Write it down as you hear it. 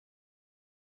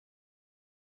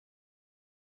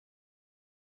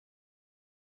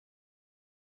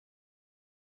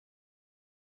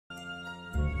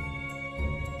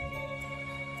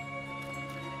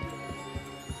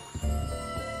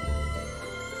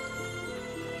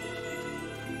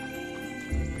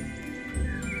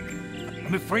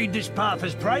I'm afraid this path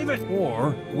is private.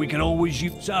 Or we can always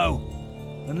use... So,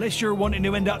 unless you're wanting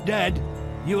to end up dead,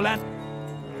 you'll have...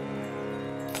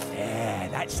 Yeah,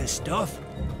 that's the stuff.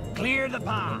 Clear the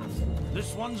path.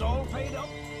 This one's all paid up.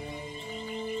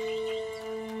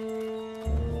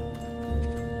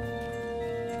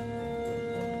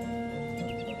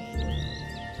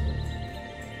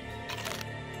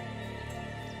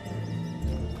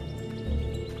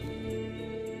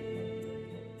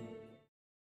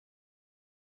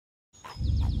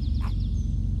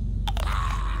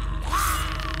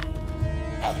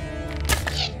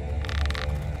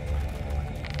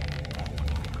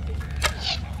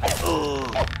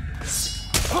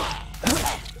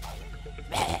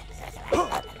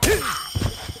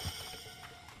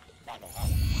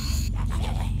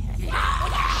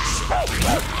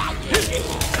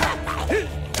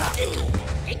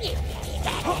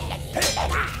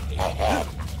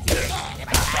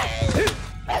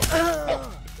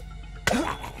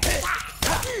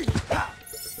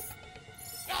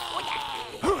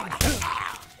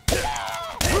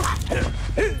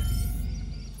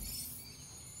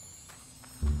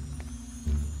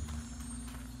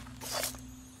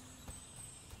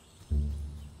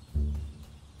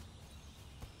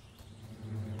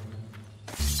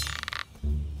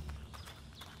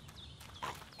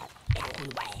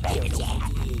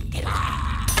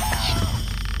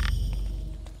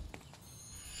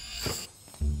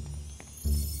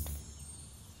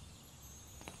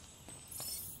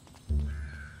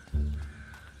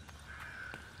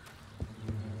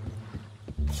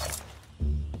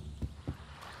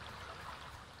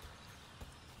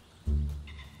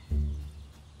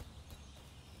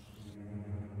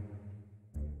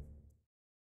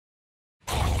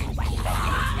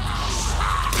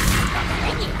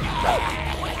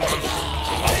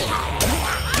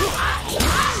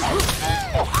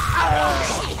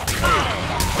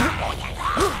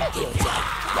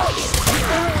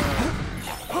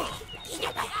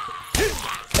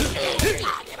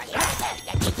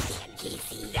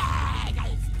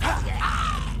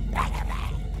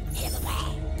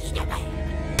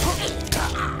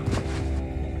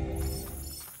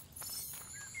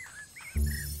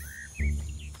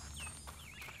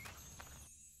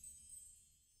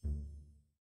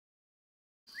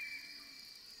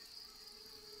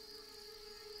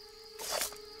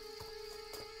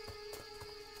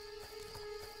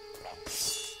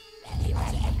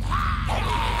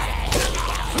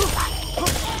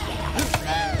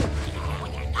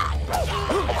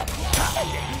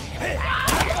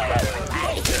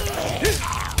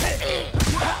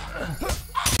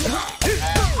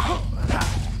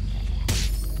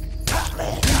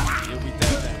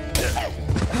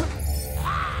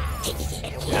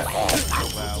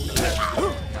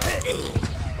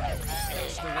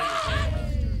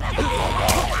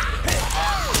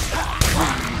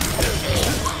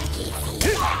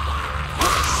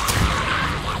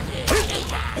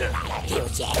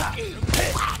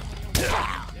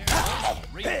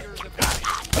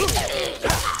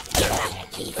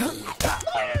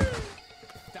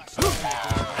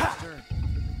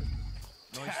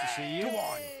 Nice to see you. Go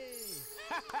on.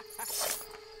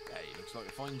 Hey, looks like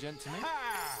a fine gent to me.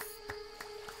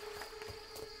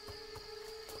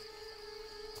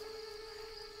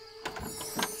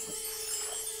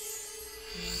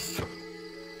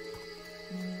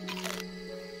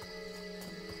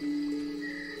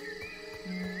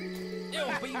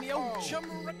 It'll be me old chum.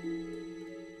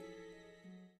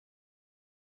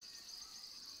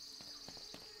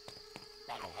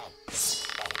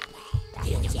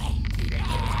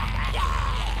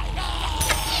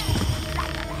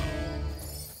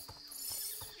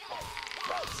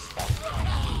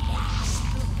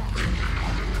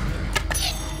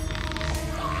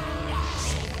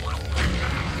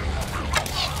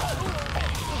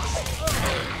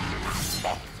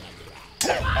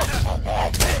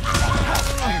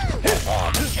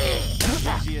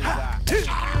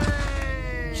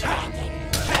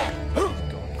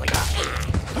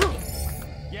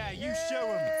 Yeah, you show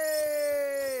him.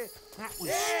 That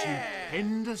was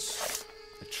stupendous.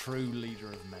 A true leader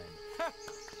of men.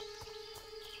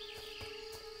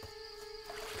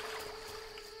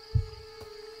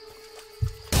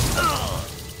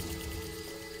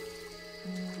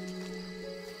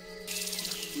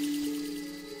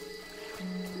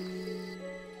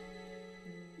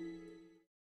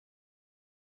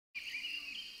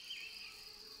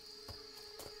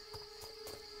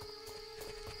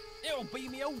 It'll be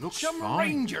me old Looks chum fine.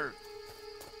 ranger.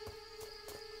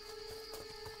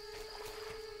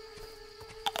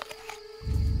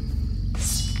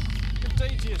 Good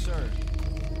day to you, sir.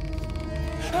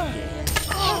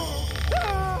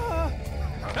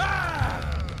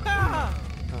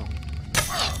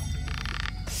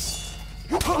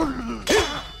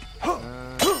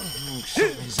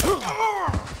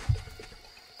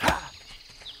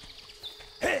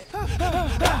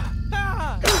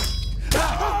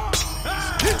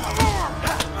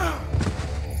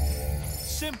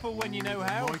 Simple when you know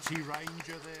how. Mighty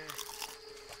ranger there.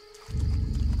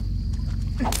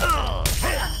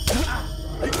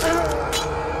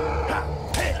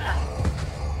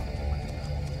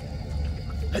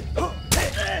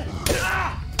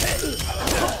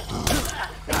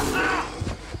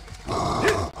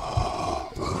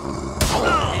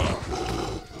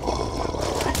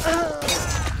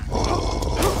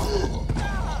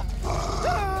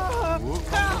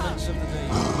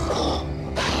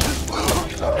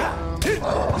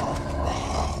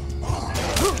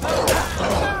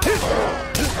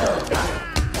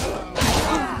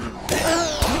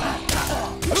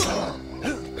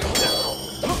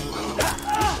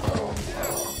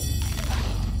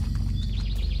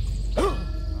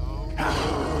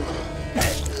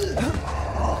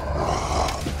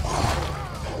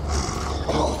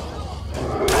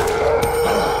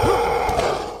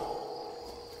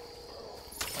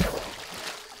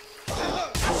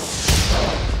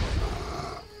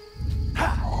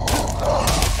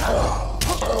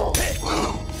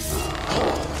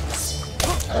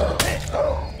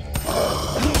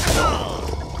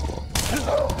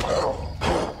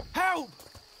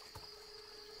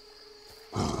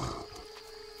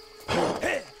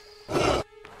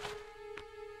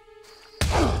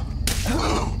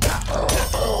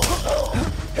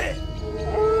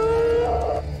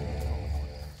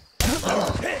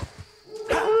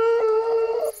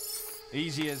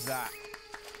 Easy as that.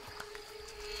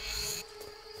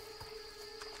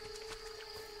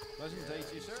 Pleasant day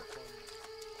to you, sir.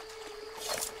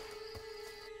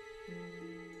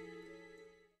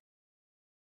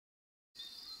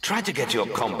 Try to get your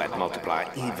combat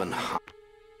multiplier even higher.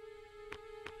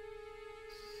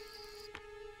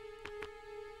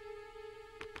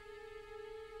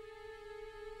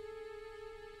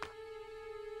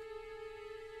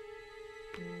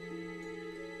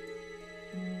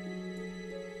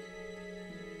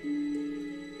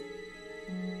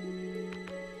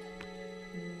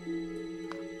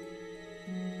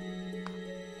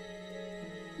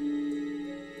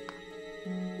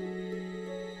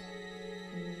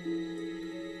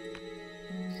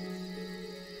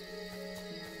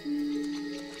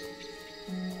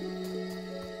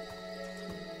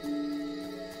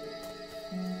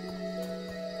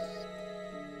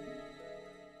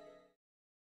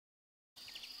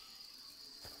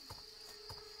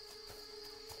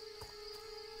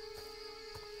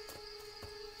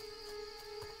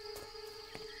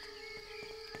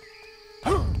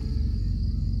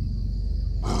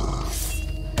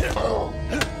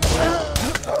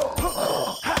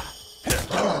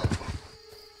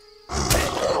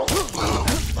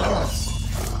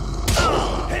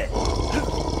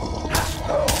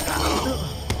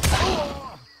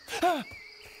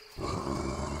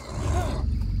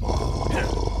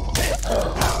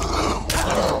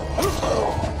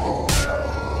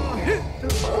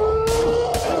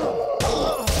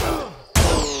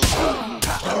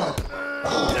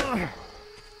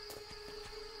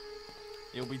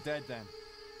 He'll be dead then.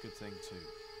 Good thing too.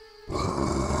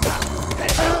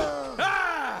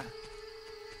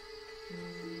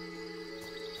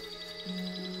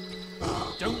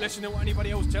 Don't listen to what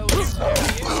anybody else tells you. There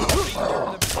he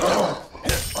is.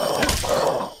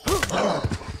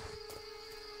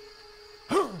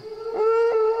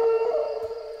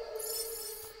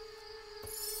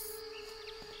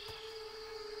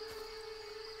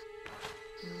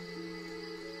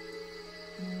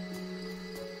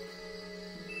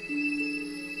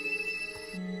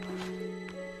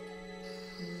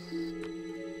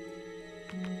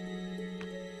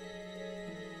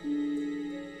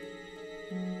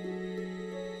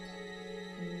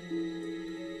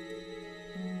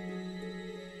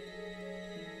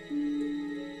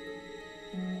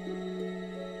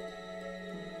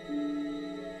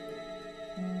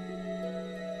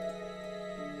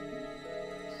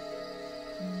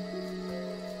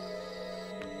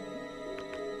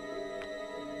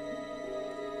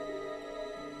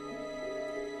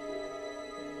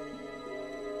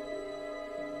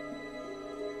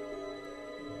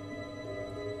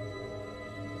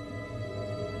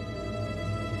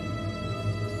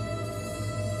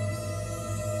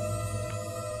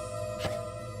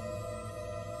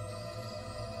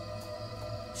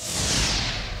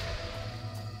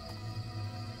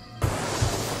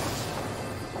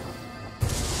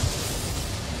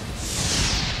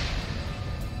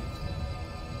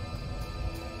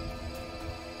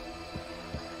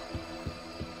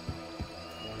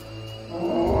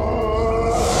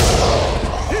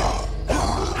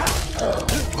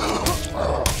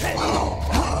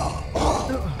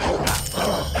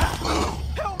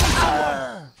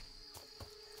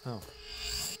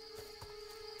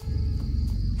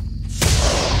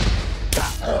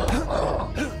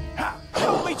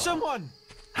 me someone!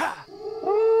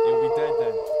 He'll be dead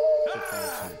then.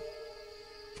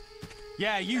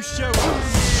 Yeah, you show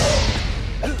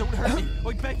him. Don't hurt me,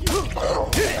 I beg you.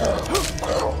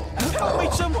 Help me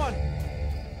someone!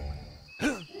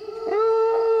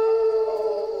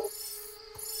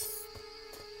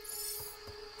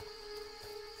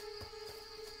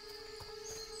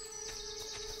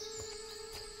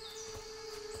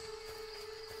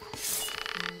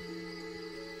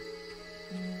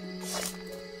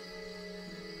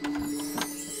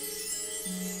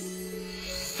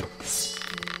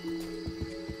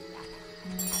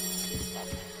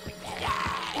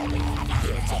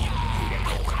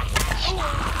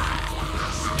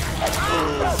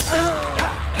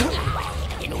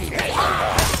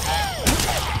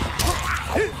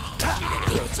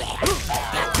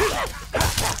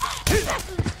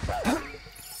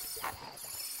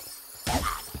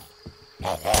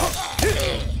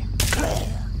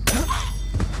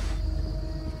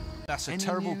 That's a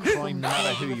terrible crime no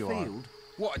matter who you are.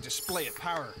 What a display of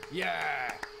power.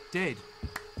 Yeah. Dead.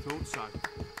 Thought so.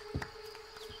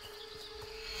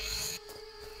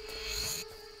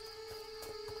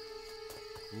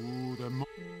 Ooh, the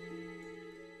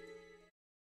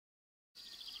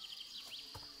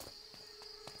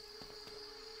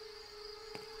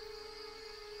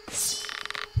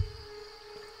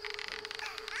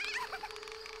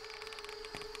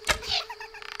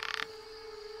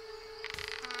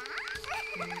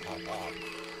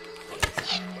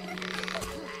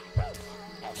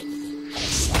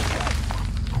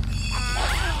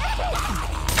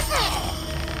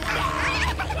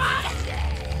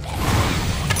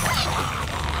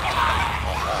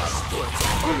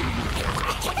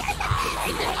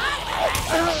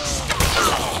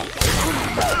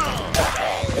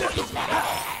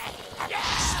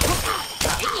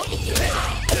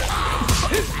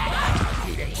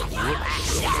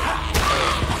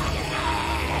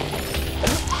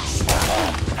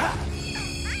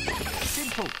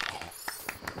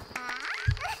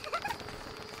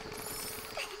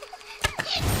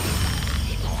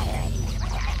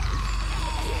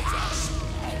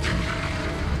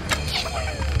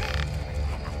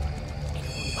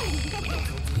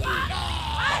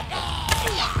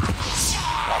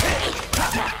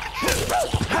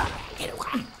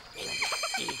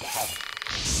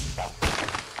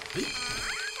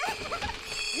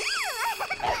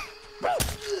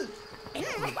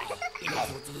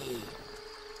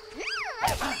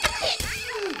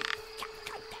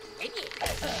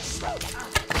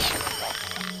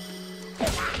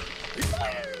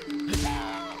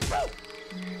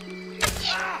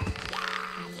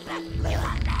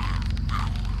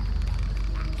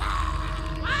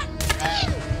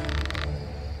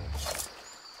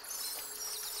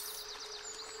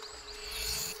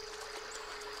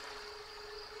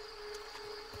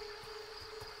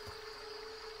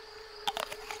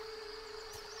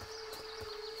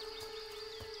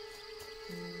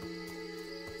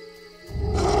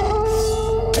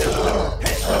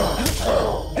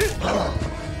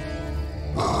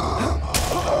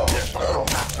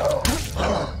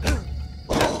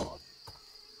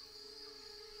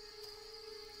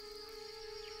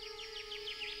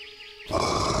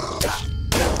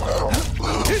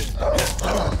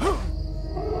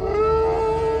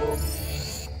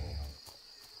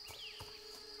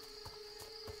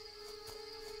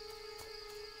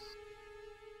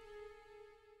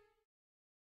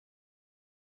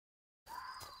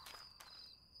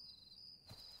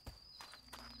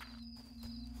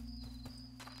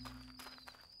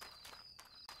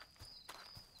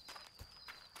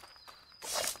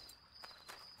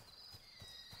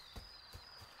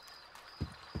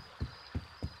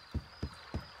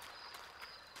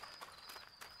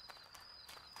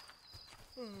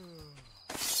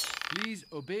Please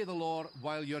obey the law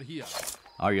while you're here.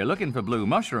 Are you looking for blue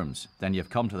mushrooms? Then you've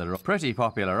come to the pretty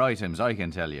popular items, I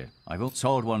can tell you. I've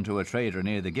sold one to a trader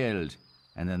near the guild,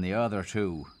 and then the other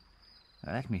two.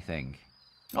 Let me think.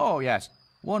 Oh, yes.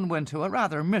 One went to a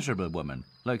rather miserable woman,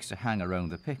 likes to hang around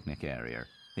the picnic area.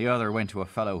 The other went to a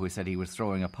fellow who said he was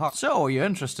throwing a pot. So, are you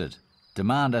interested?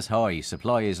 Demand is high,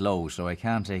 supply is low, so I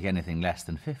can't take anything less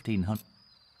than 1,500.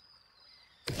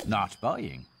 Not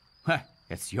buying? Heh,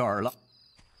 it's your luck.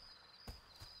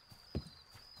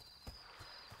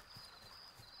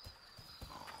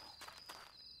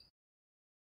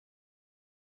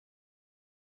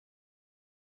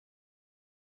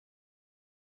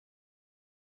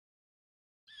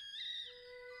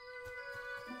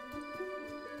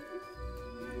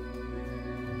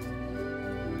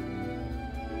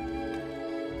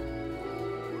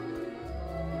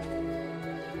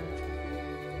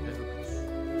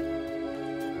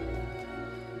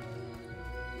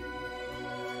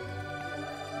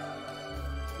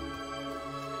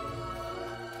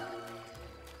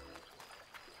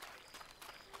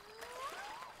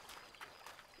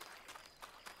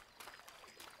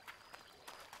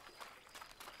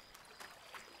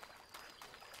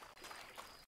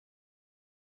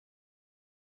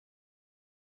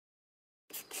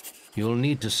 You'll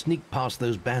need to sneak past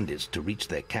those bandits to reach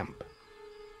their camp.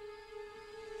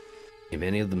 If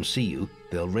any of them see you,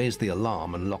 they'll raise the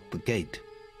alarm and lock the gate.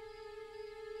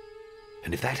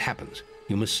 And if that happens,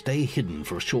 you must stay hidden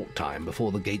for a short time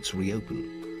before the gates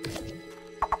reopen.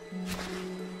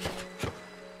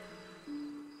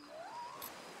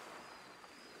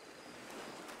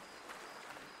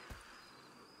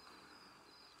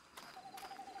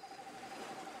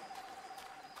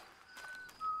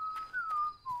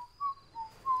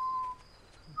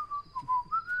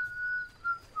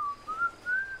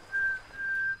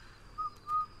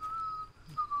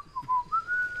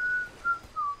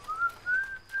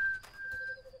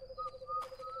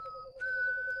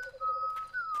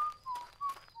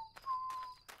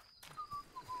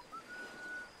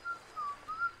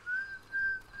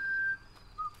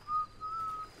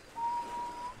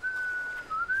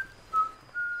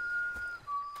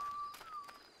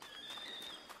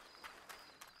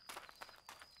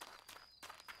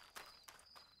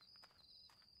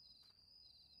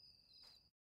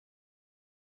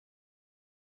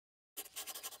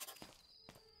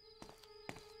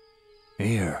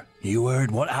 Here, you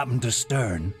heard what happened to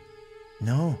Stern?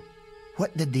 No.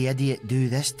 What did the idiot do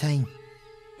this time?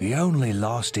 He only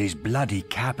lost his bloody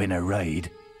cap in a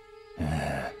raid.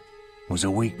 Was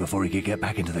a week before he could get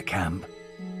back into the camp.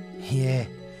 Yeah,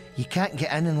 you can't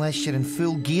get in unless you're in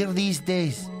full gear these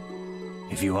days.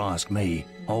 If you ask me,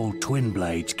 old Twin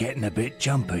Blade's getting a bit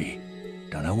jumpy.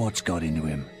 Don't know what's got into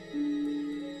him.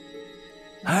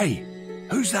 Hey,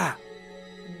 who's that?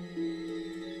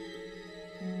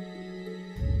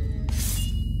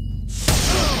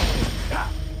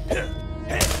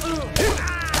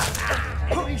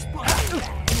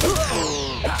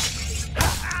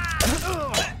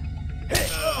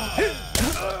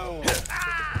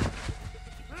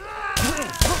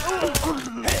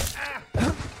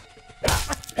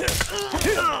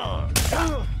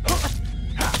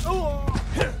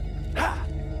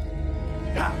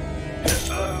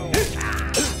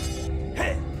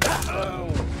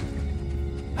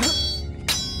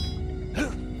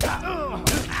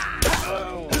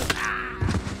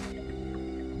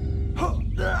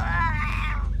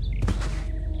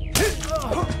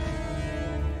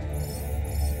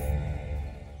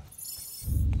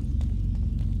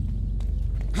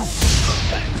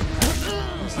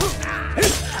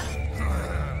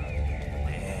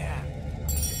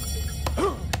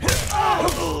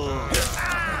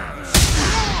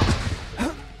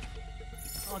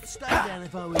 I'd stay down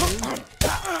if I were you.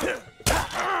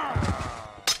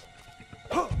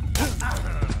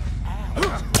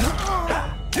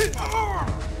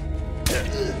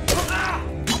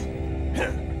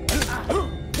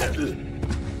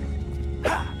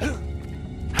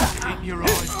 Keep your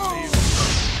eyes peeled.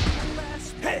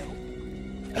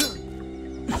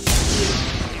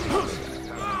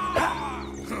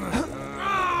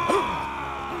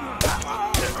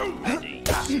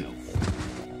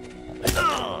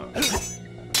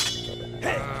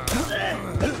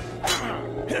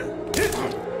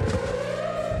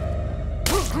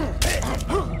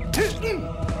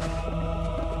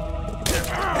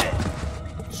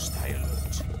 Stay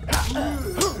alert.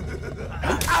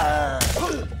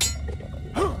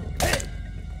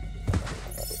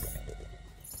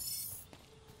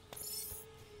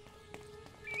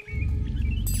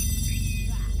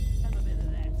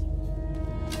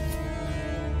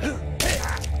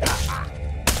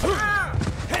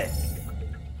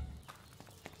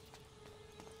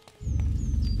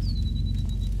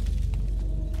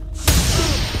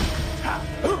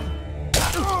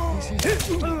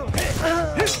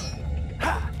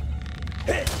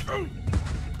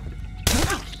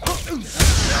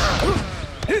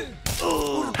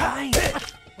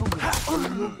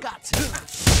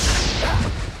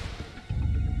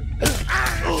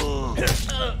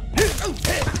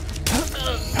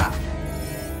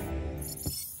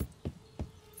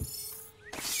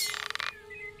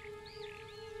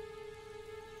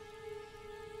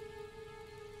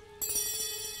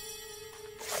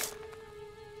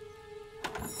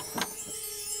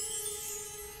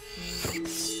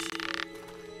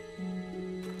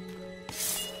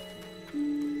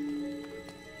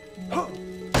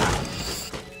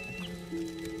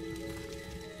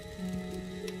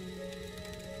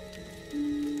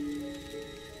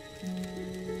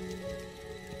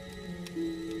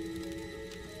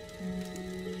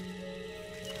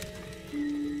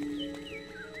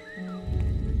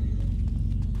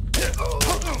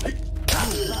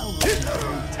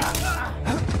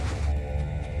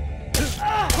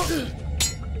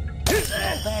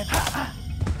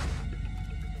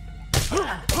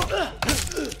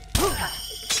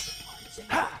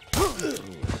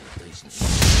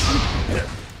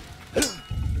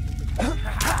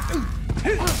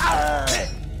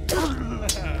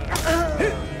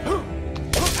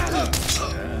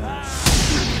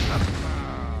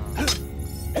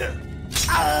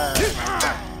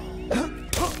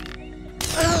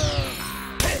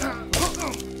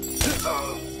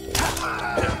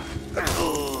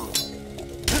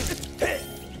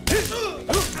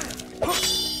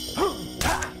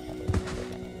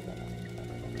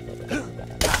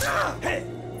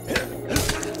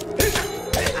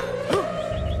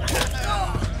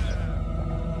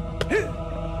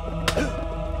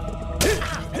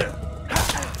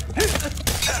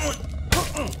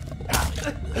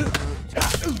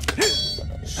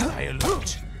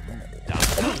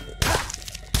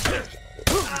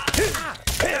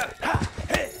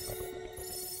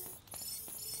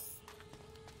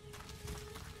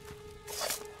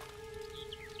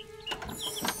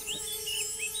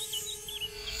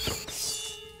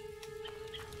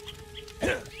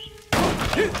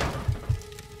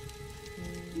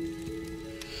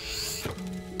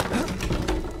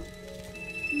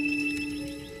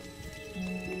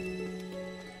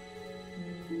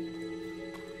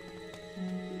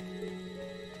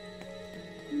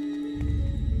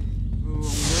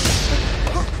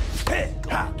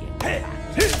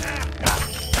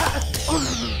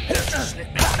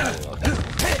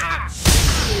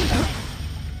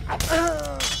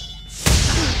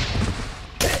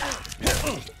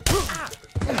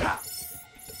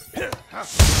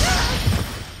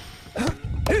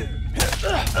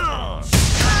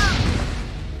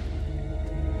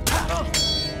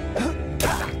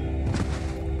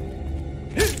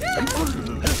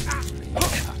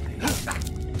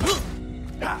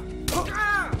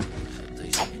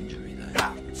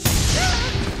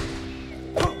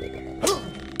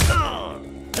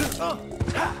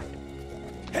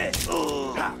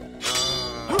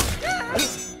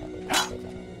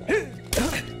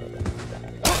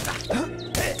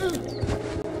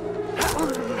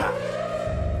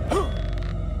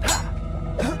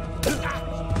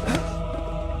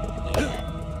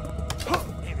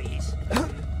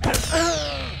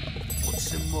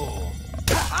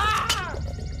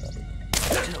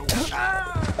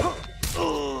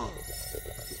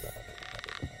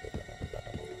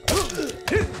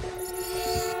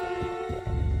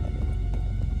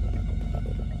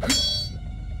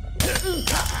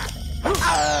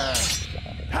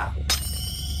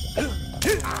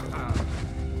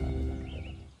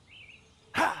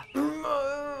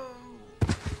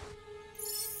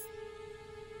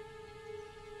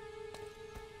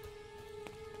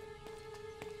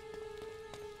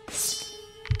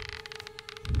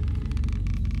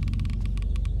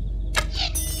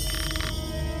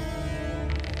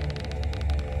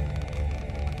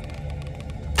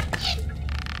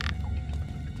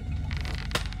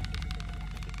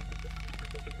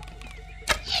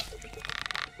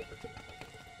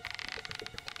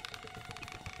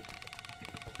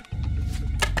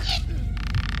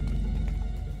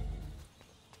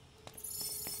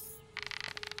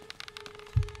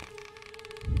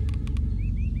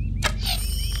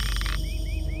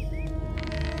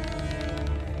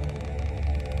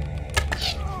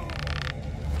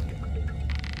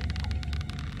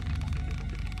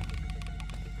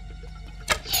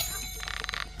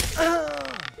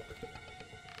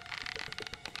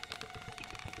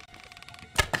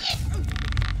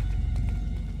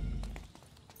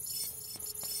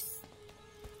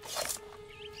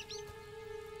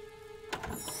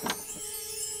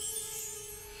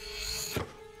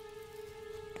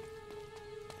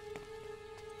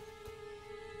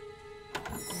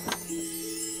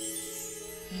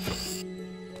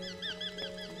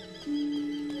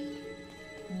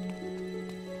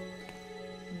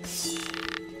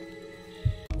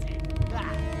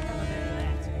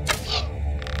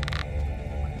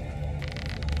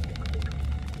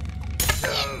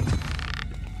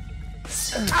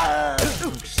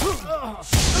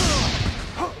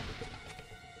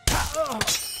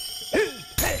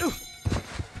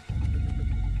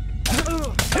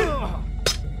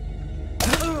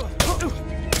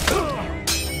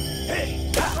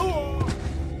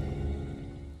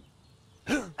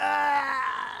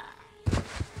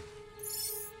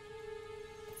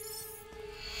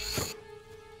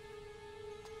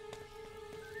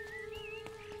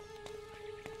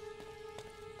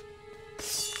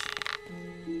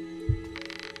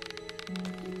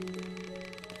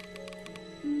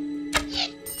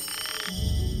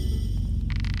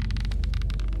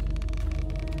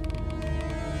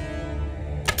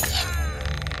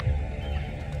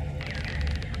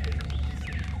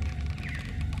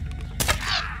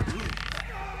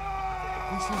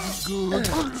 Good.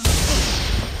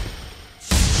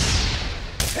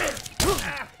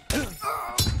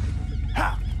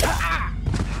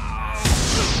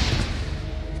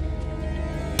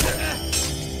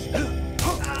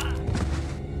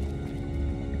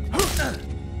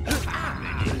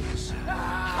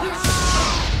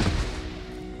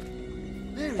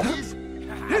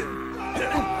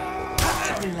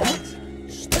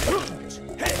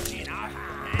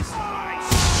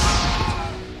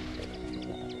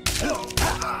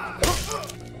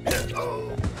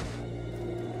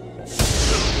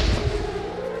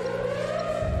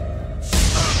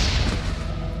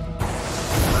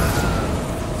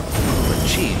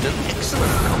 Achieved an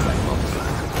excellent combat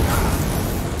multiplier.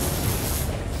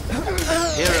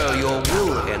 Hero, your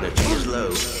will energy is low.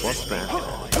 What's that?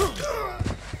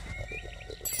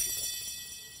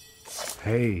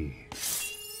 Hey.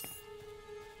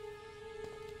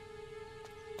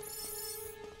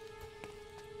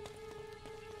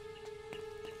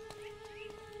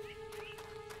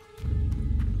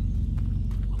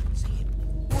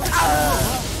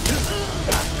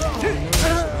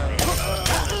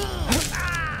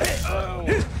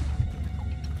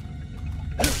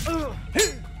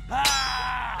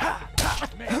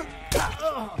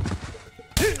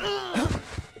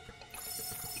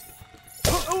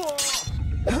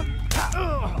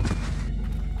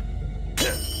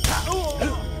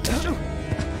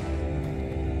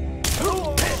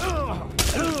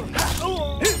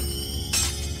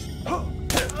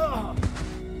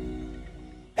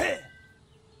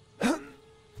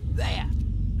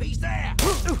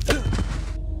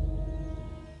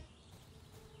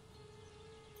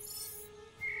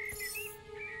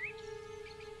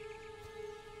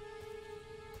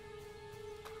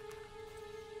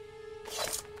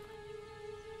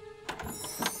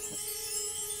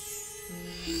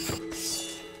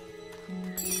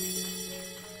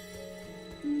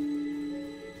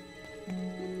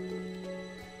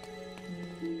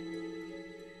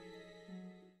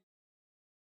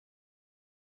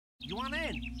 You want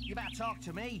in? You better talk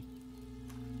to me.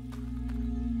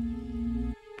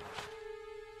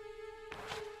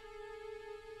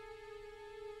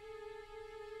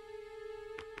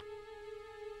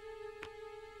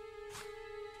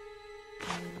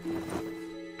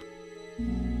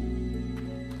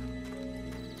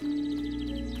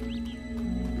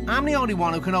 I'm the only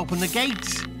one who can open the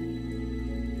gates.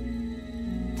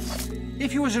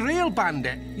 If you was a real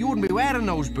bandit, you wouldn't be wearing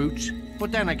those boots.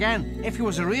 But then again, if you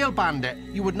was a real bandit,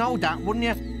 you would know that, wouldn't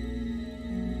you?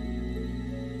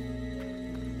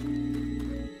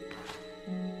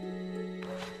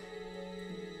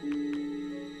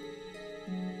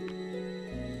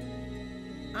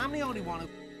 I'm the only one who...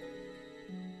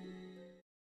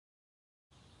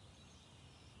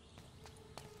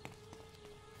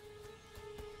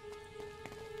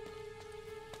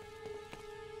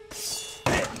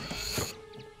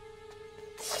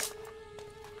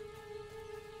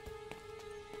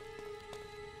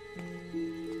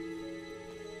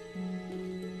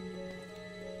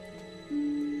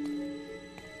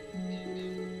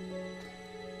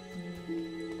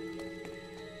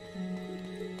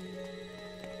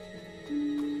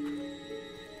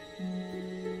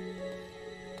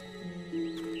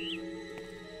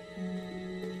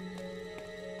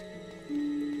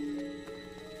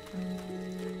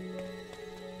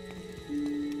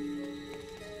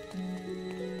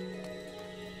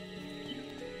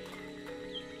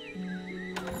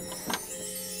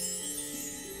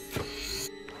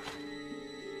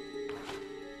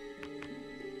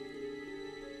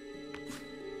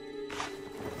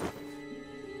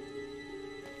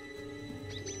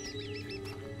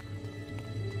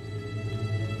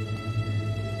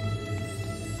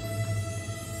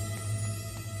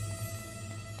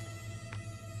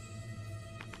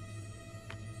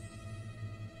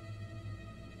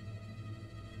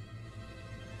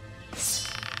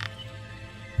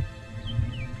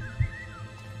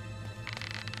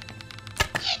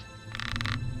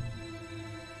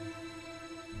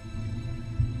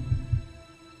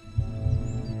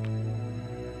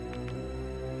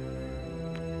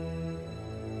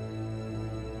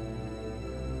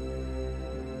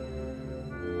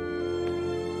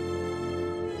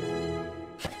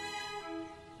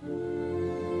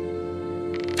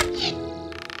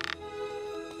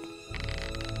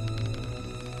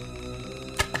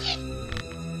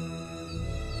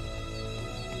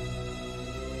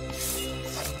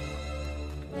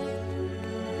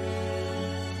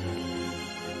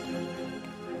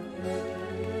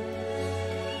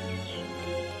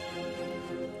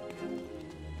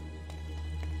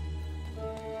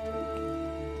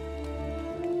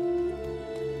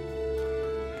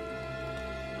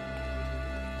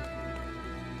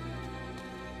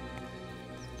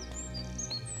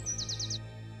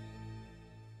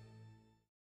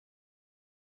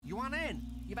 on in.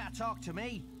 You better talk to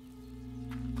me.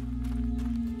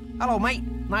 Hello, mate.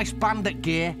 Nice bandit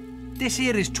gear. This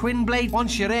here is Twin Blade.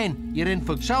 Once you're in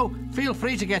for... So, feel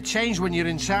free to get changed when you're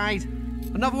inside.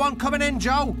 Another one coming in,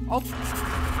 Joe. Oh.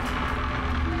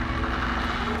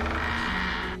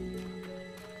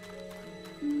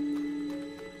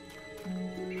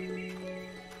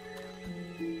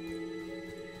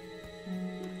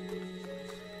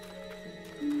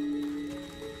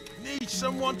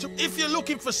 Someone to... If you're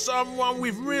looking for someone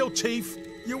with real teeth,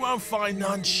 you won't find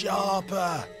none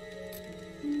sharper.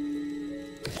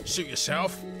 Suit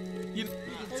yourself. You...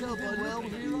 Tell me well,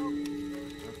 hero.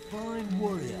 A fine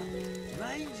warrior.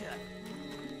 Ranger.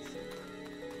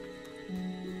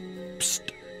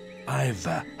 Psst. I've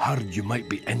heard you might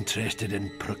be interested in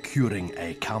procuring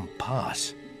a camp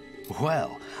pass.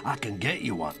 Well, I can get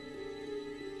you one.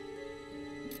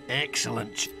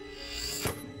 Excellent.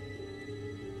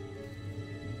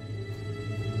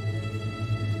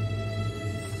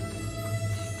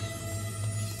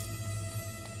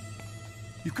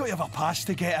 You've got to have a pass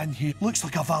to get in here. Looks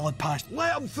like a valid pass.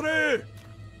 Let him through!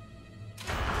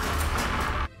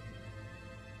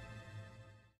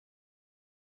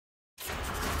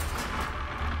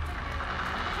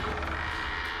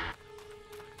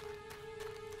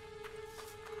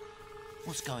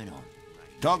 What's going on?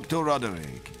 Dr.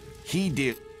 Roderick. He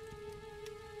did...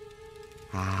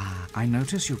 Ah, I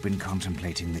notice you've been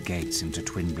contemplating the gates into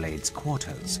Twin Blade's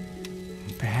quarters.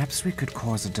 Perhaps we could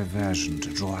cause a diversion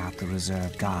to draw out the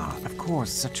reserve guard. Of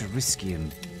course, such a risky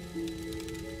and...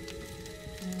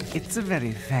 It's a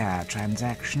very fair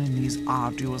transaction in these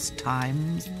arduous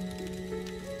times.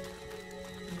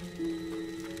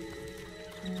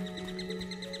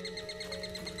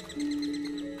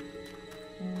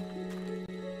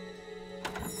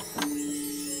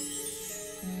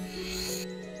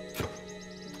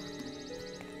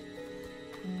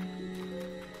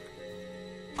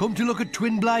 Come to look at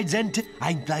Twin Blade's enter.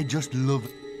 Ain't I just love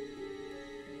it?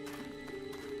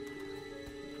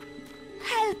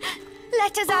 Help!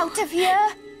 Let us out of here!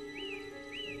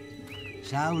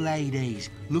 So, ladies,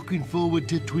 looking forward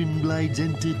to Twin Blade's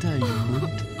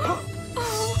entertainment?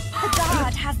 The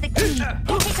guard has the key.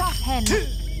 Pick it off him.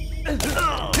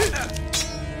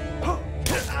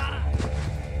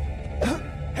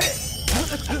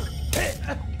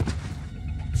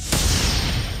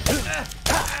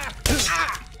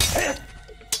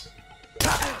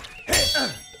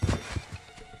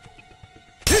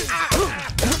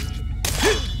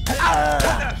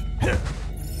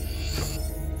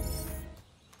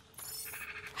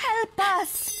 Help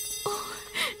us!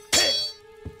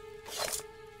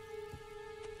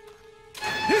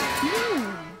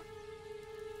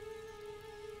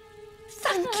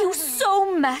 Thank you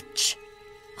so much.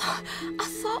 I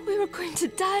thought we were going to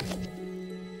die.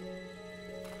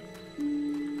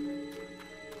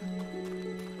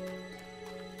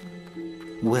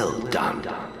 Well done.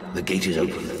 The gate is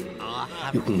open.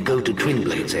 You can go to Twin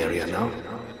Blade's area now.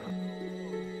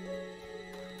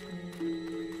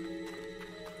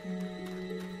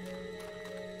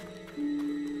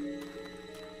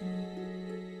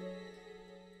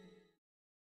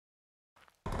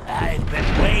 I've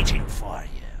been waiting for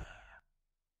you.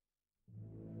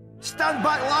 Stand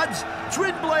back, lads!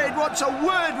 Twin Blade wants a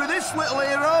word with this little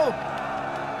hero!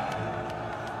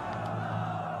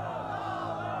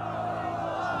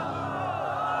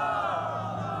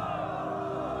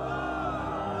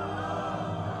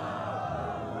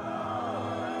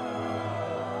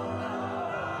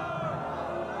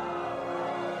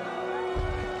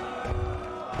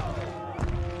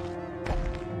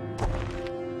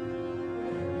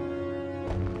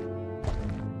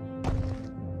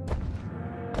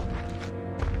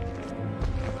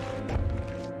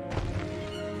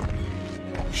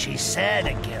 She said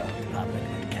a guild puppet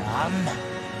would come,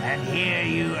 and here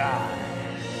you are.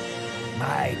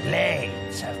 My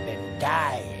blades have been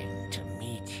dying to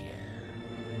meet you.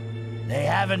 They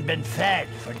haven't been fed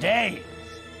for days.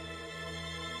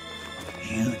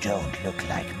 You don't look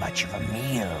like much of a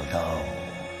meal, though.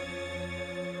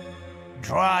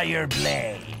 Draw your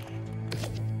blade.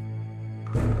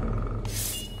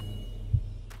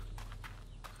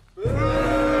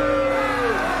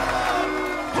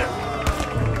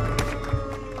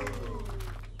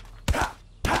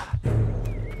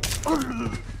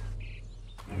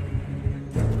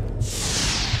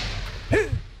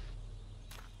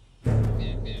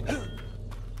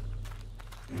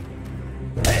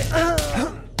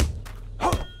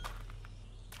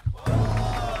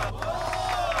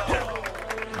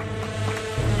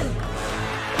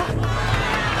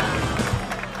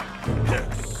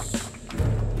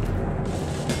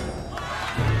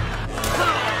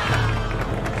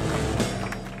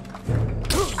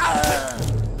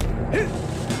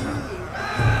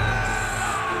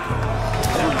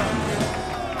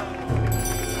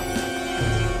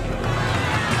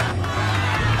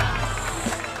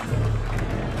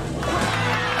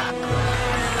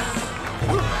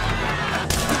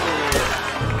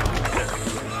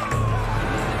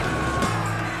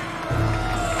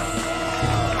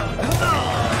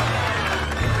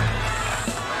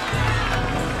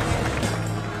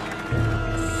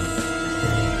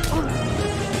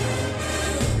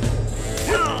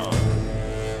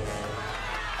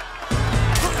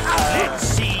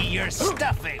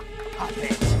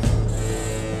 puppet.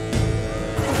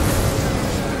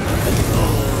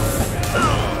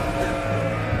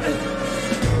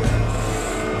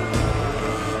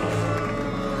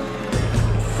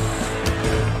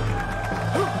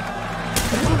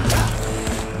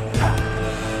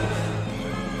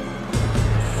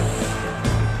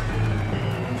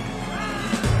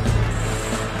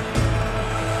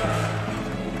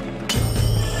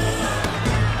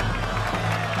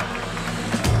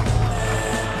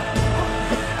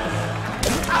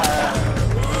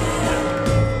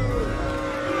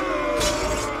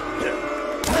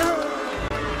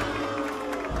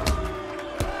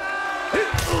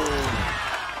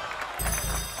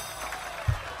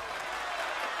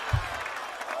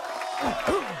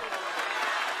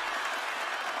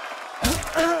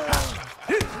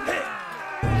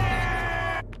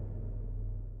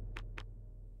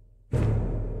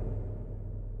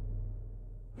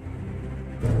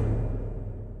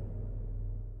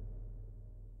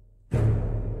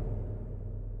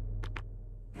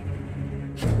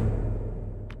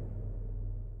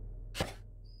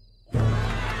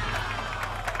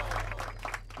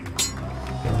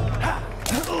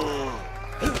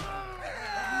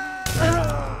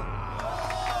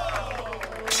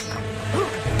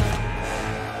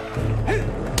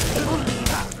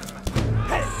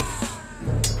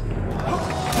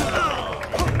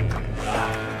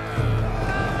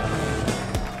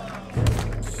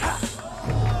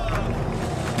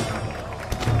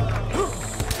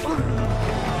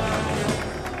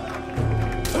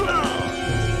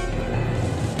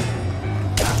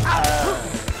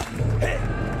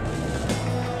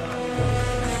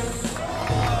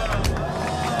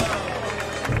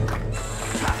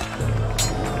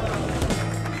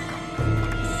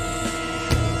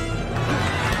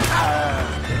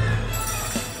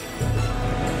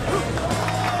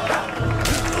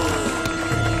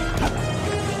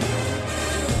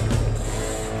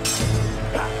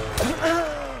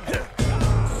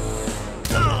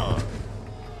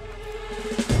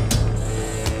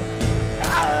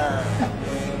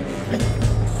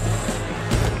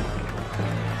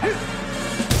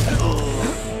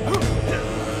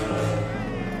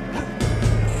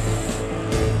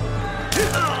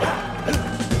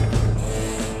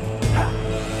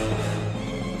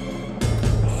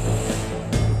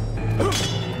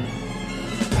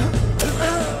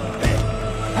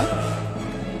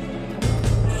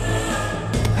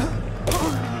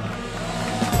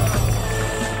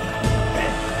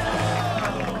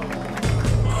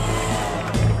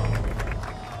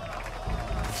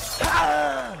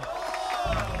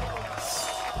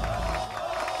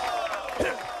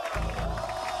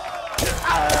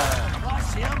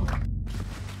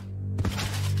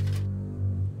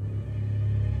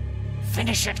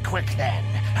 Finish it quick, then.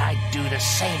 I'd do the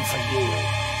same for you.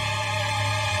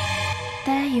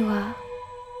 There you are.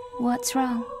 What's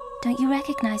wrong? Don't you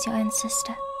recognize your own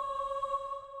sister?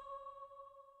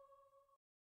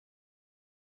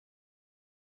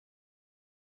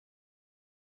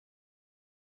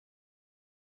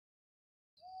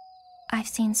 I've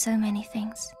seen so many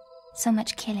things. So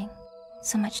much killing.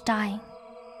 So much dying.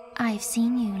 I've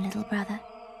seen you, little brother.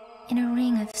 In a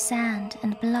ring of sand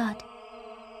and blood.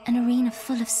 An arena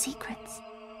full of secrets.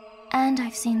 And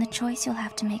I've seen the choice you'll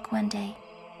have to make one day,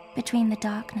 between the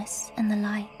darkness and the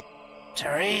light.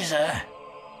 Teresa!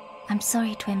 I'm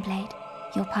sorry, Twinblade.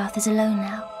 Your path is alone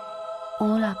now.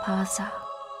 All our paths are.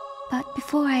 But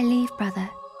before I leave, brother,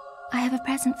 I have a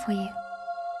present for you.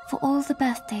 For all the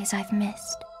birthdays I've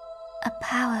missed. A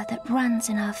power that runs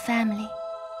in our family.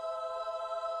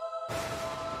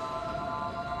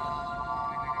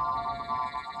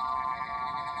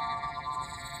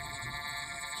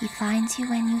 He finds you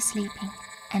when you're sleeping,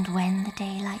 and when the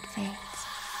daylight fades.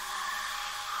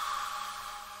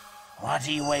 What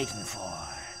are you waiting for?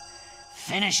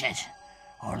 Finish it,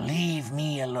 or leave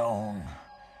me alone.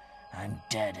 I'm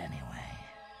dead anyway.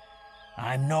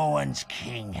 I'm no one's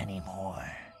king anymore.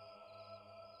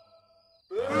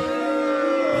 You've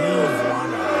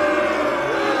won it.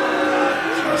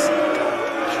 Just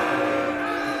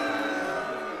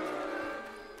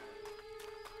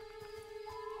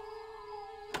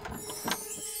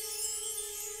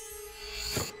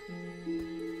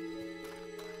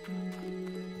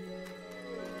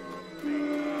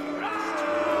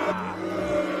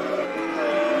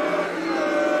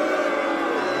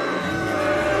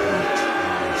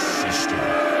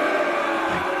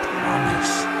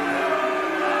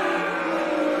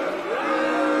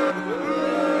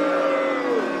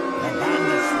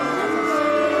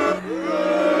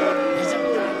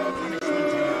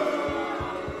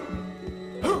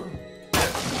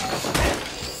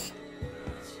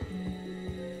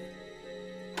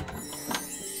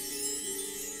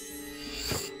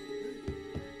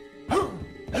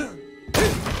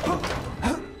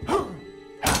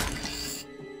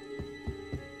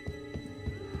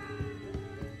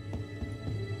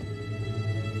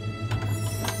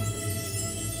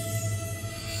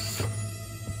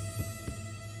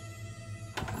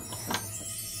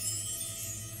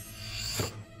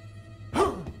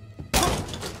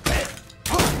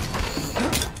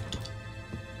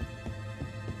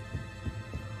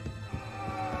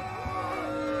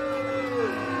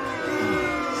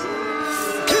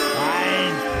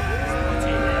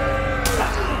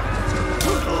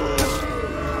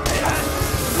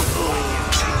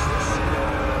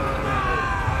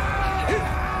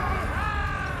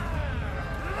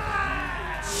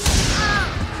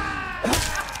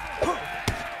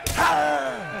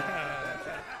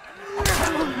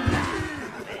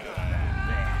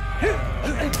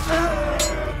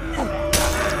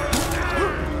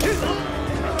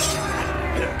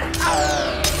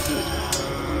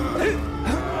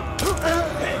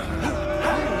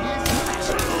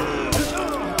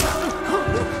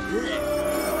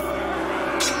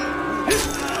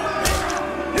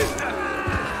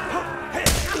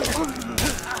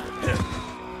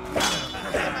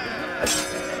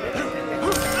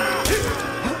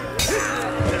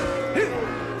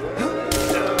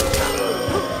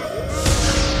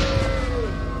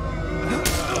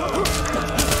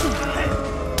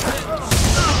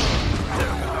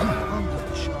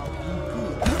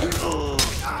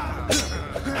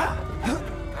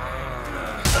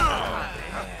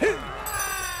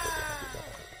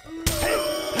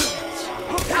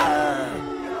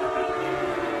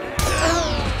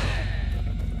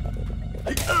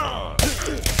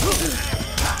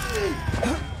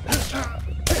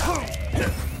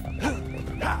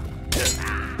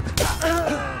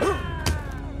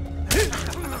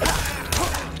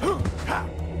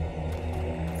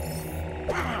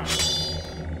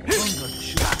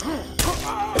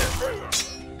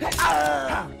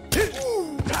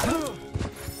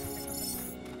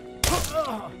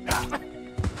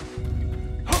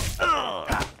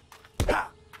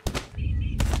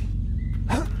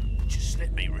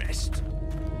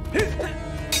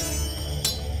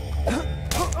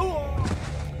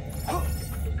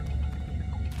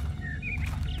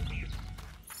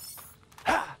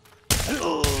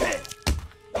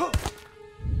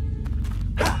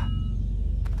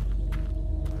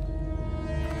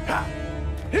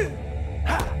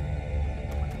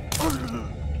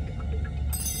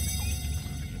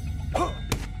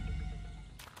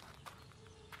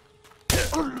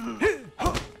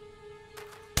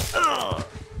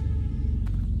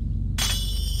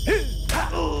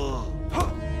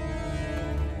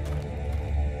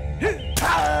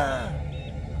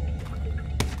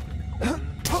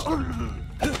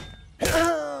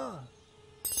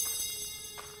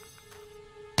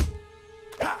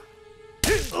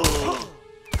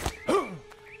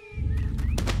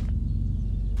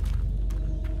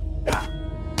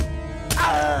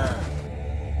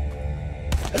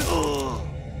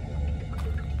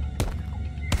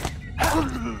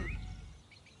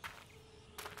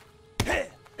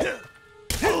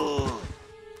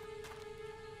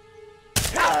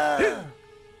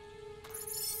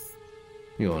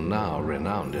You're now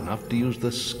renowned enough to use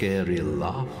the scary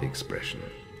laugh expression.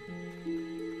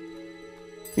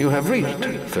 You have reached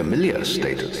familiar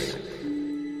status.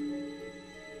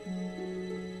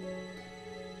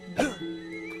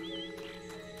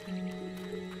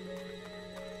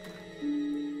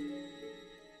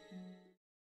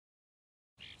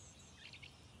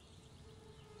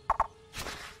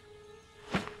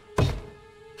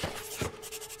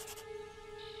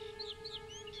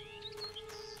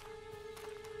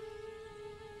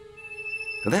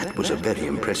 That was a very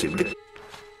impressive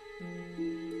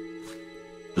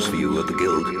view of the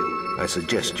guild. I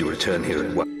suggest you return here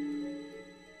at once.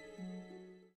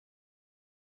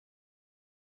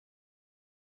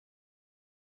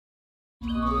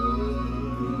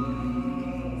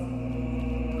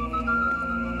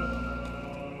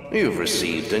 You've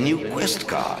received a new quest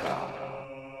card.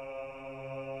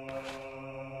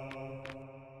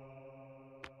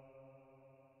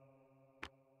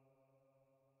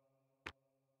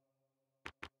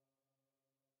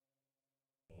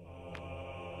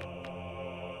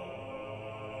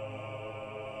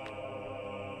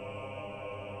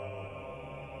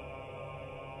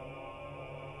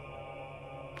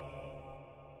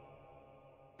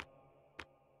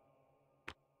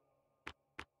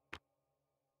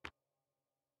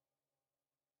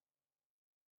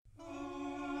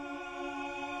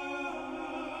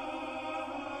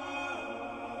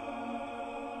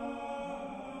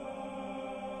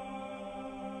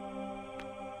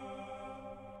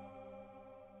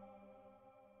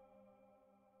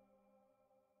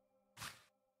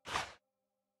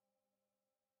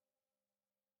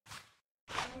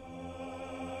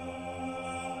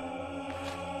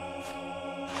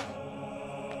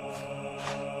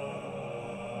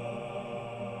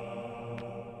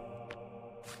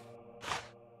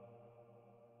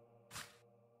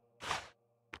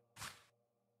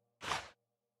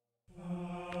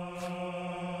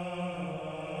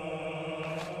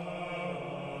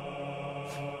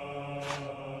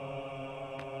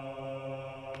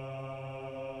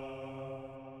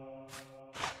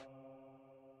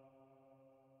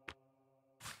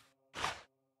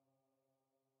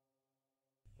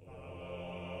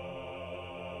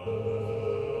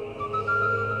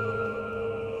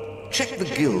 Check the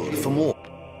guild for more.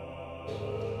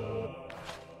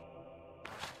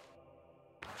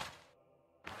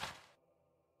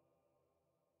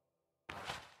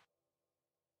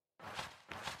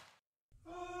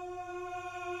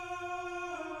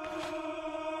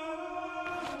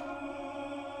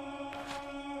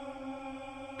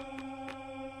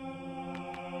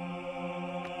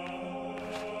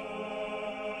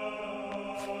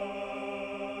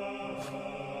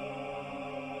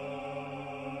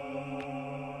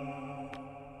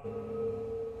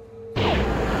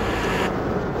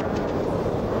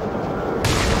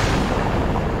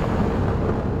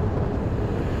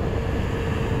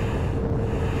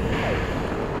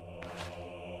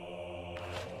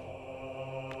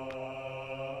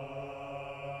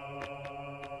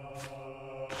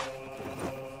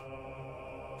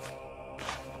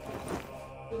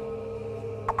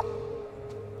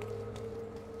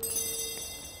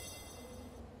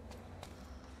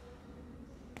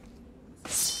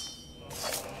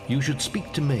 You should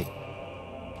speak to me.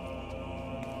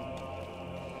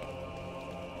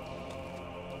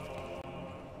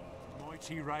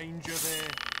 Mighty Ranger there.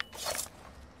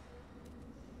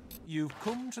 You've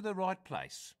come to the right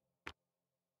place.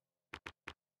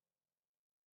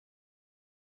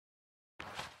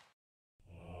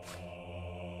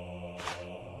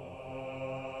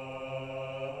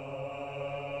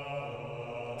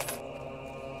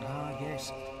 Ah,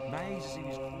 yes. Maze is in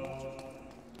his quarters.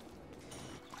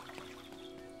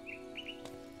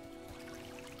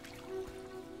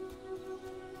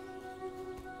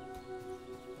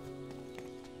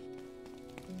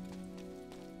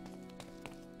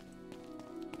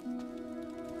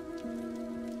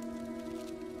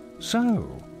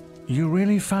 So, you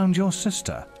really found your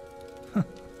sister?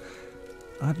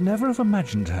 I'd never have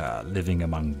imagined her living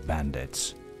among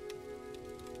bandits.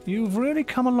 You've really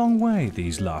come a long way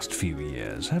these last few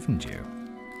years, haven't you?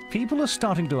 People are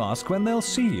starting to ask when they'll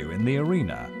see you in the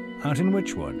arena, out in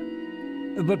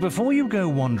Witchwood. But before you go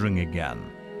wandering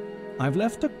again, I've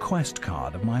left a quest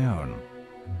card of my own.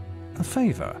 A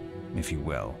favor, if you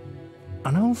will.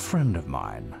 An old friend of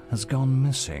mine has gone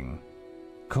missing.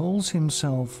 Calls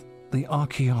himself the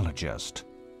Archaeologist.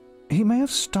 He may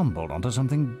have stumbled onto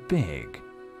something big,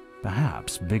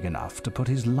 perhaps big enough to put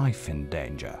his life in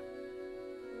danger.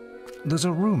 There's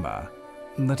a rumor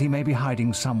that he may be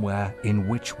hiding somewhere in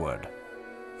Witchwood.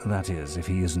 That is, if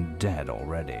he isn't dead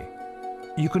already.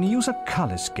 You can use a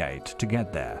Cullis Gate to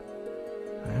get there.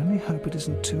 I only hope it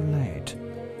isn't too late.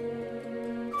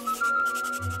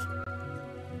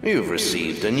 You've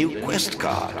received a new quest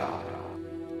card.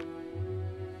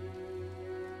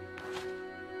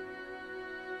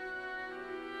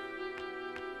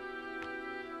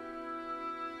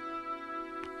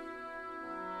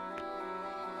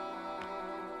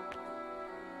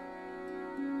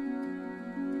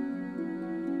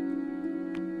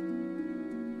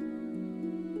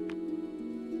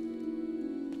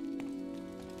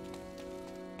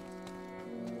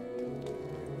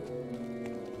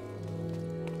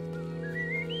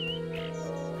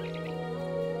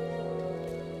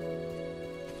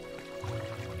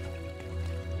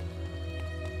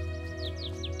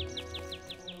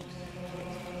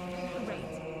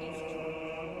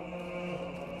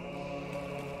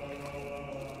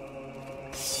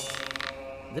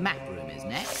 The map room is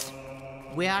next.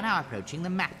 We are now approaching the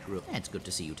map room. It's good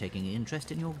to see you taking an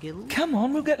interest in your guild. Come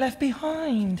on, we'll get left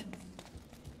behind.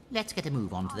 Let's get a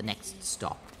move on to the next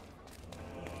stop.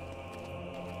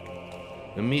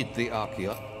 Meet the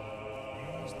archaeologist.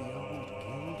 There's the old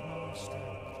guildmaster.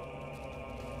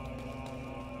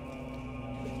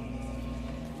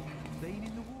 Been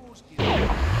in the wars,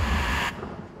 guild.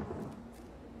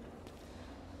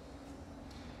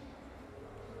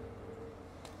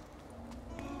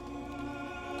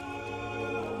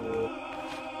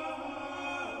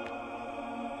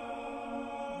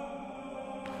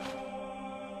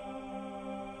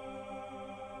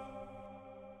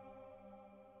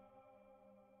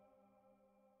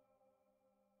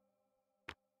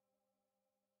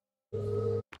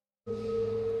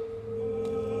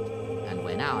 And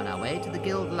we're now on our way to the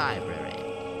guild library.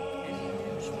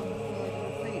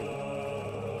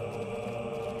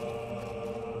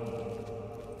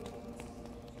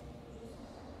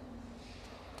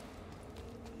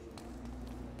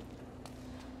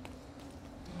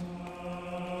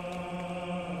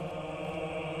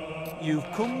 You've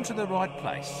come to the right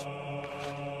place.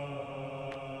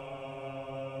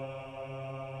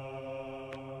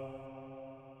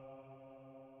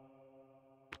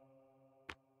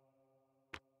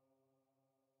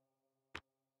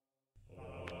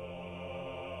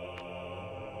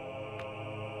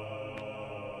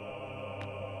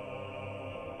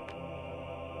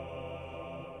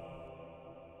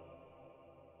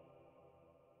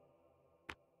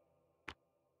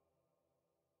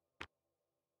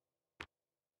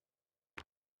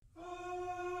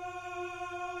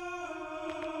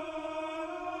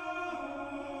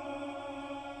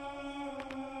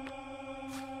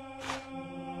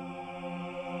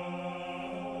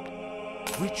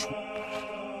 Which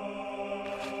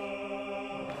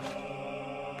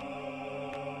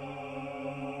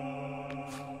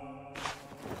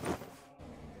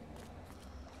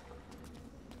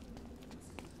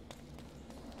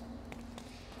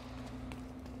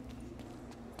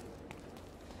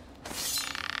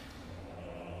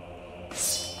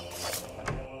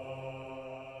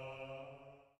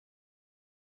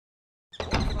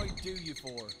what can I do you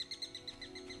for?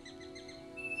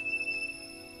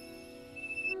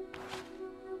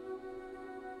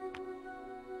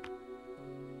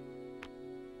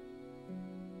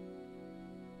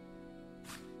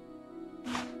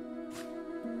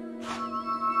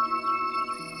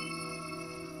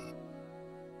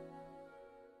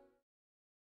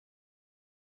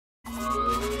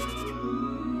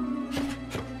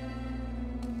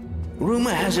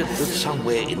 Rumor has it that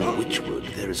somewhere in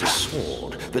Witchwood there is a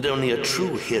sword that only a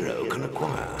true hero can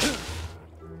acquire.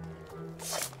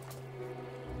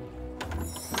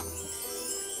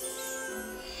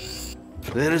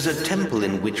 There is a temple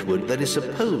in Witchwood that is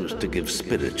supposed to give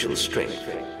spiritual strength.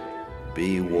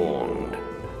 Be warned,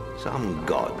 some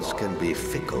gods can be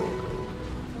fickle.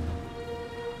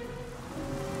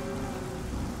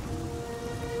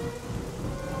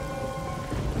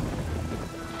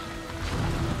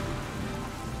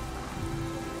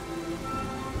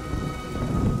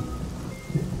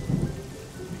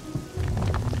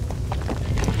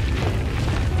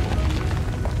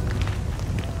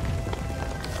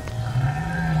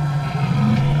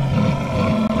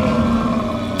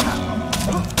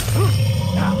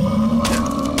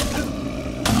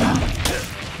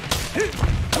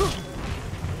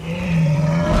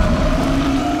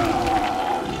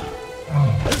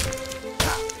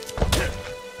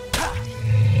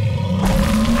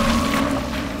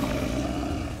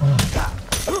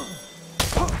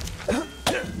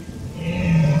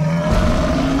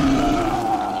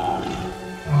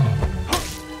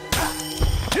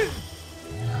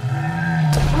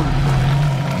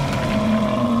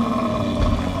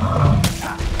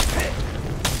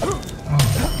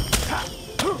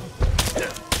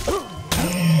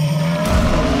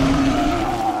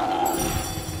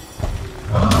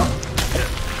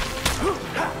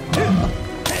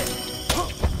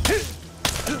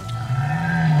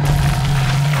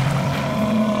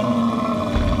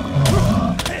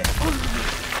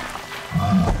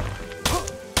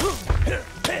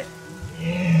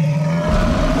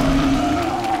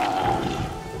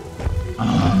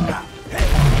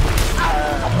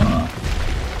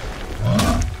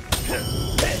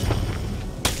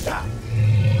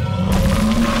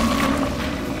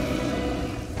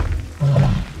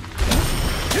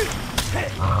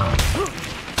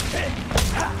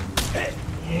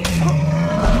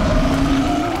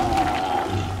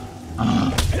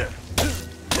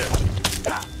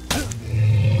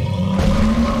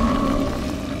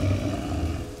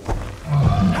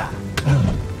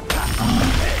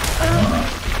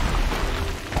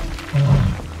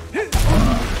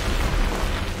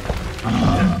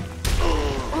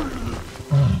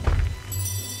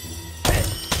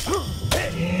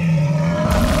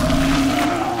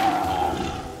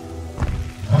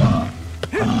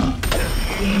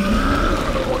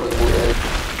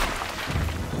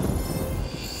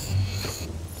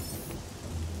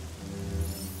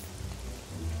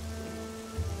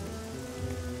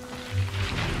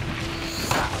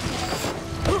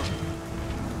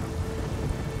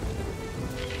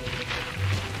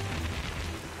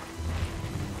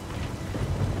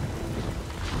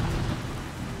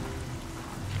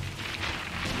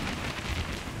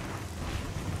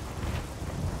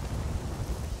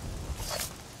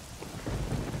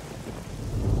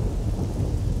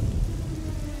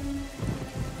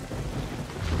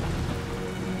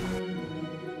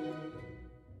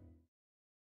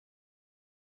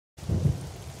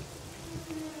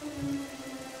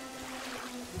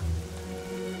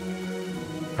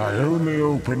 I only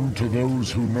open to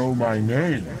those who know my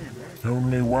name.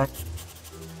 Only one.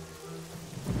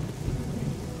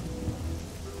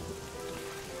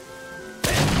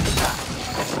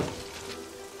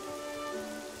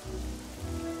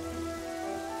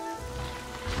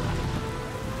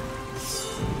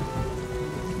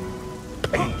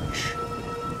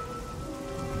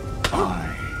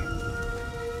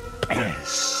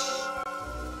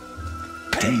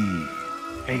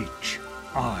 H-I-S-T.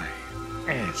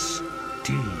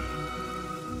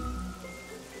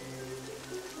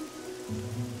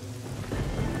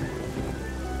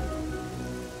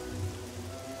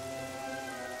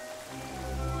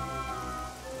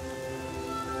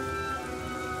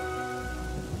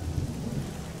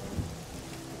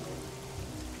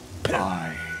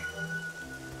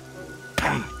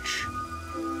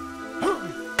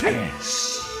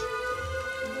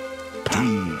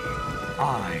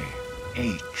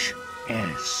 I-H-S-T.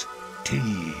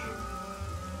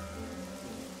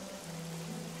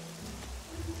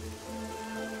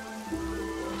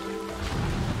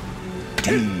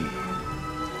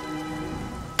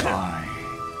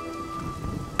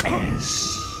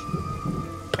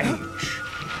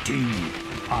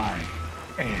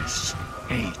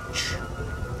 D-I-S-H-D-I-S-H.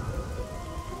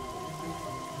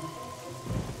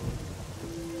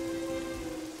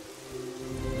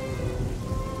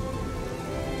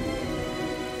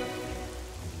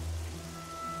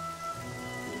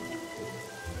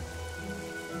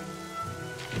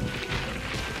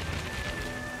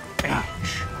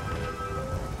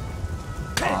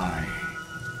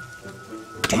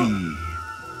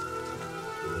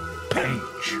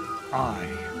 H-I-T-S.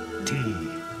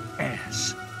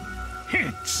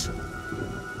 Hits.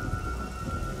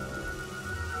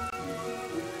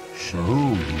 So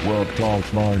you worked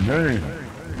out my name.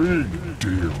 Big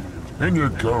deal. In you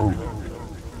go.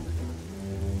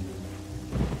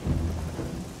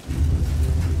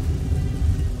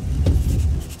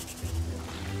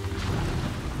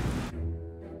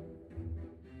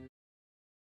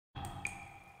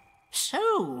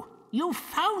 So, you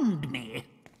found me.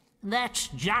 That's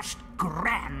just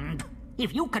grand.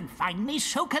 If you can find me,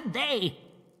 so can they.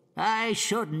 I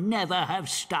should never have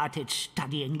started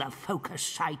studying the focus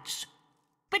sites.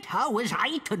 But how was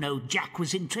I to know Jack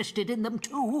was interested in them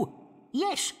too?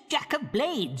 Yes, Jack of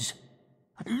Blades.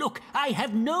 Look, I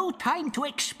have no time to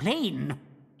explain.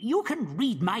 You can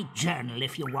read my journal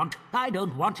if you want. I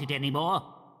don't want it anymore.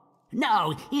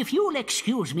 Now, if you'll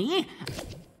excuse me...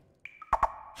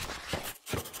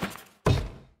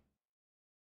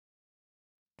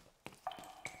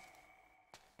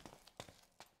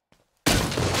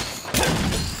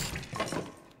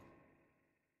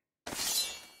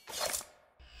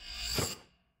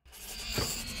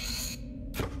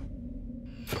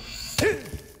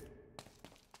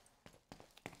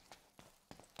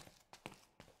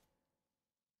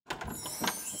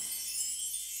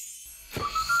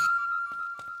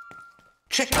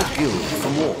 Check the guild for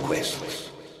more quests.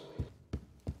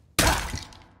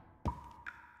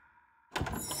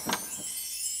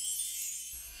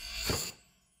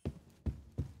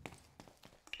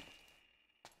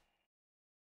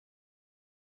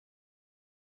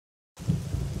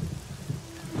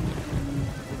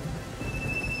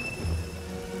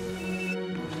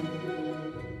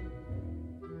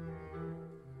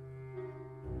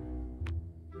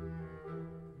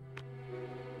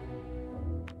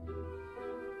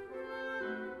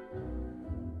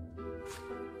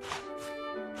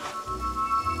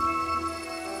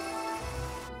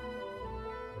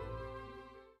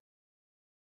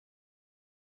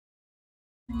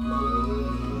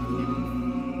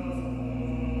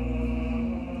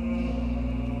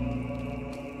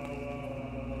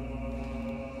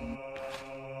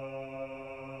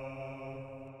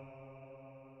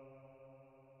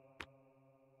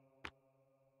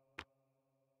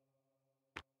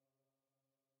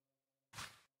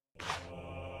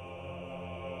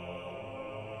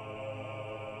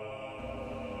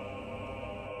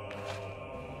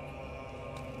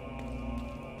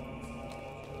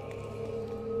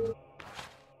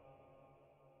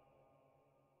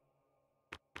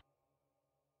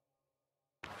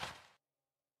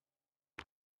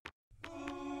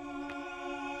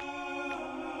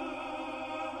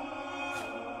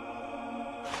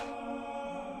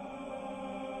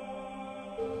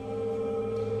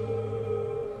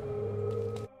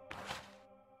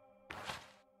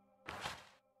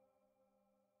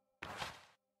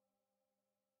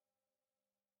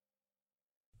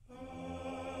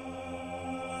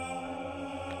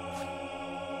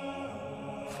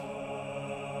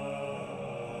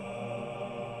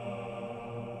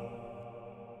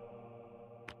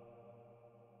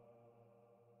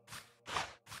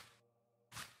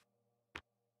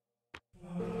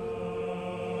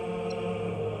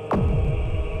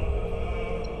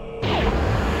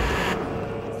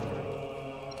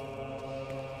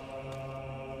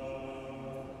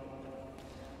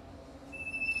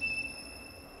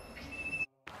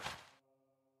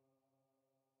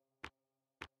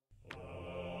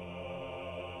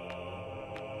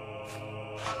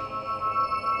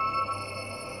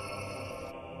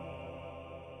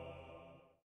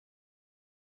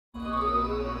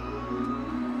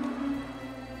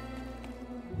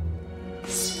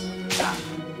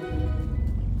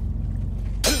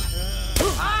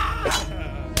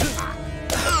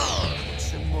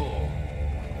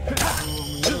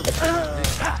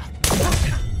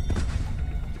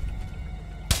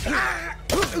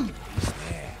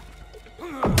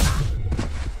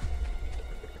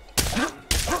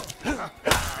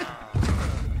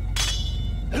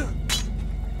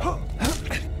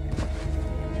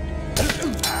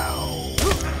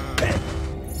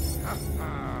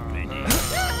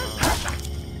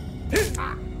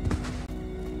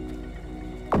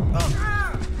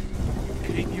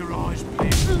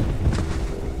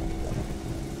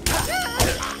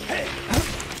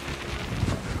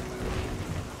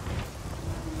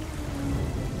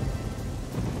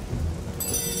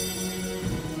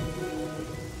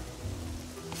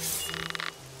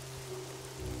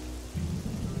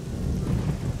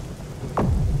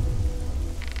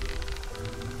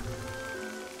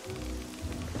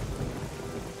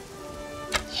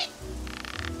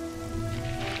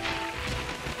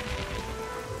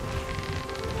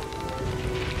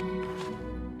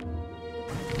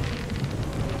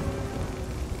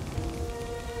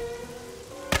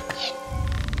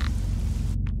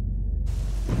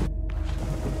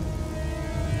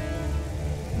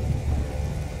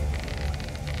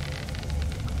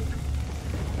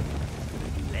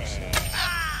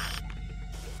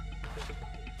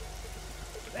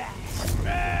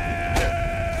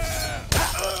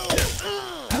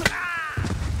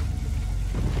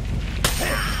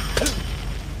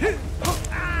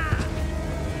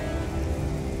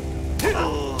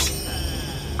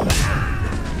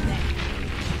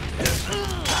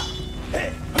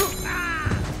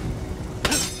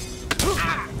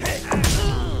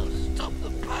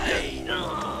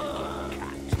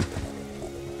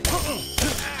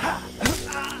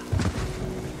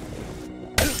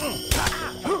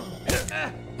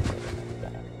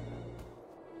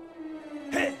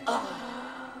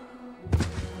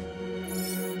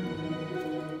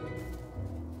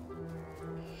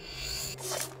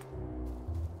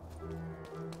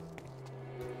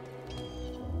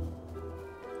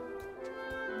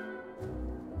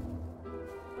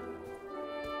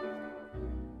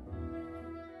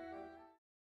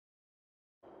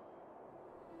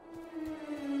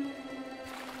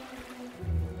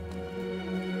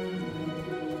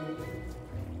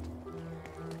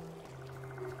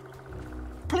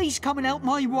 please come and help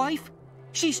my wife?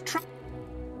 She's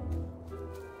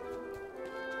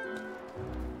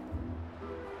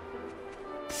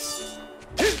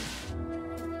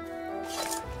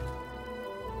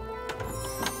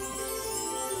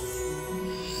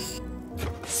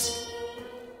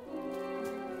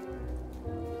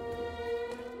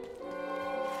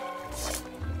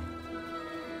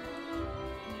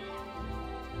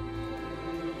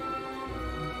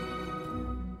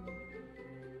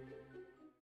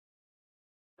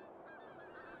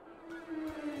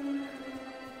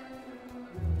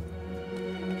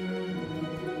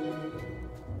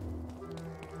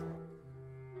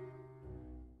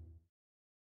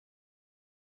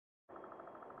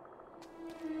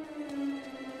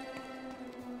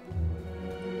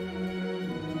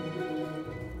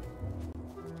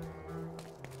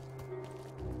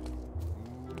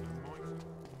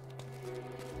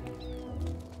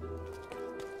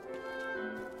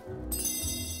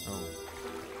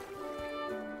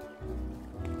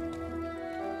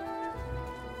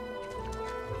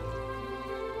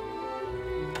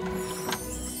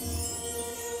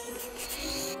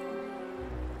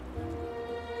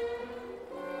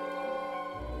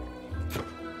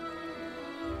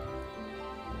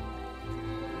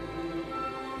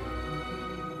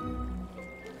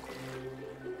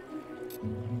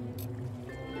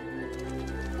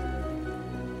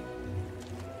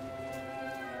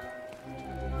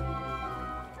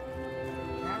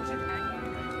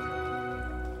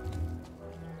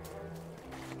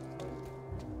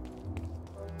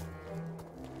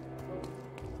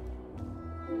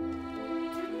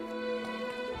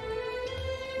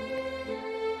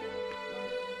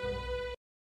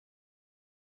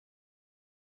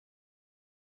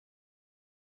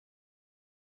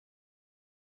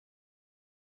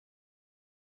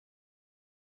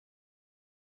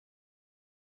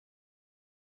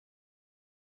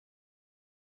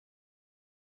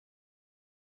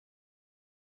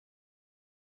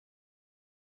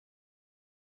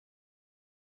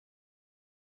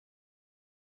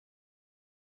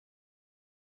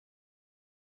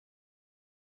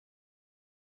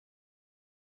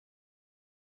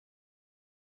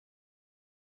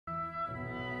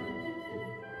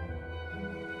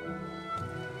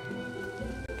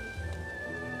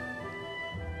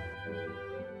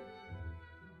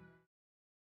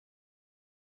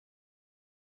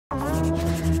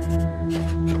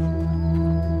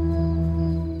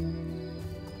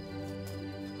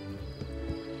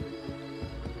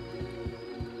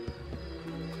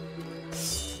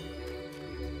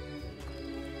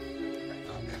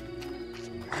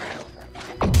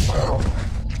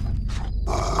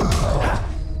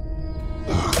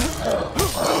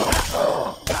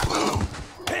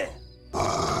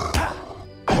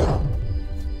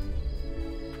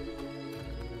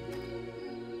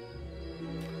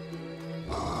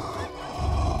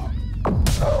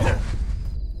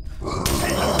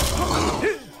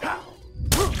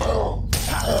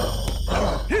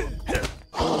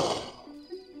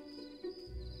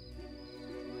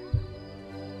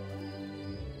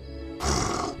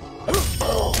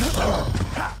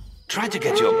Try to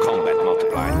get your combat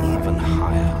multiplier even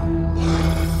higher.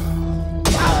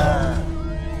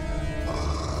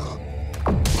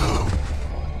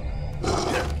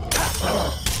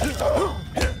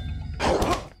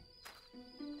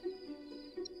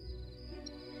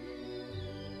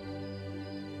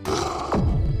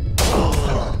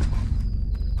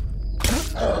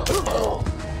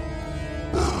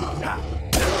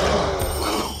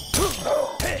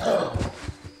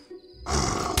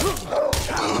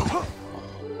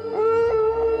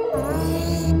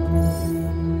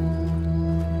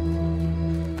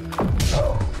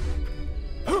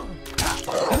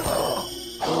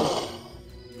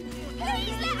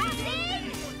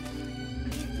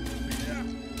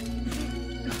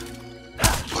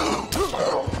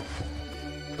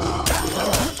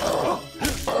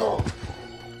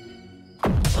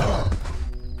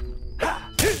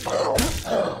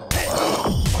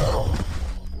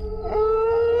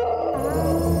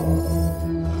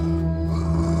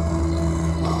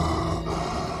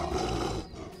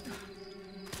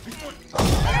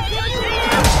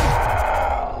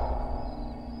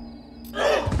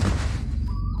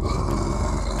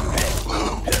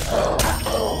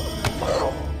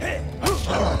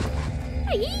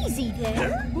 Easy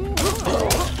there.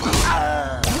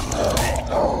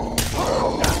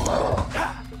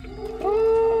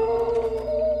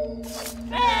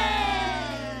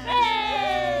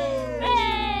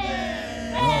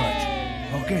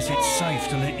 I guess it's safe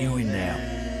to let you in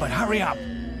now. But hurry up.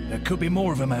 There could be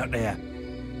more of them out there.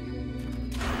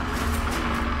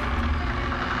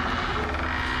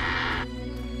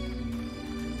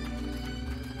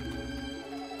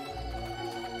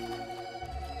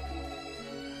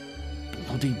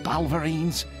 bloody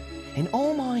Balverines. In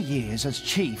all my years as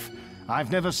chief,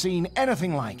 I've never seen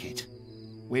anything like it.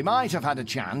 We might have had a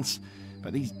chance,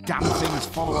 but these damn things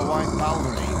follow a white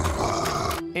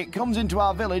Balverine. It comes into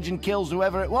our village and kills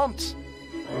whoever it wants.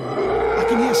 I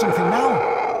can hear something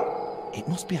now. It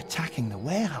must be attacking the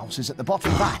warehouses at the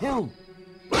bottom of that hill.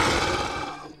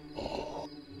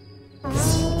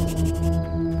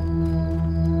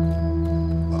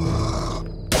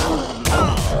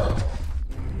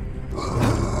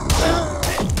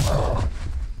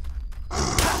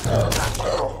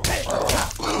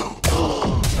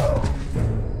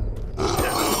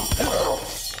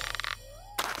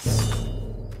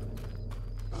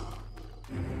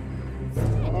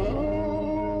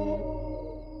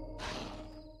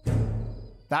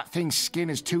 That thing's skin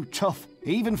is too tough,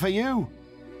 even for you.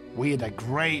 We had a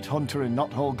great hunter in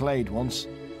Knothole Glade once.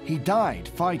 He died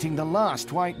fighting the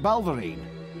last white Balverine.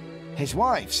 His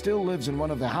wife still lives in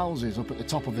one of the houses up at the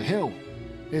top of the hill.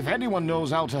 If anyone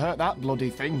knows how to hurt that bloody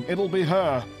thing, it'll be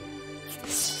her.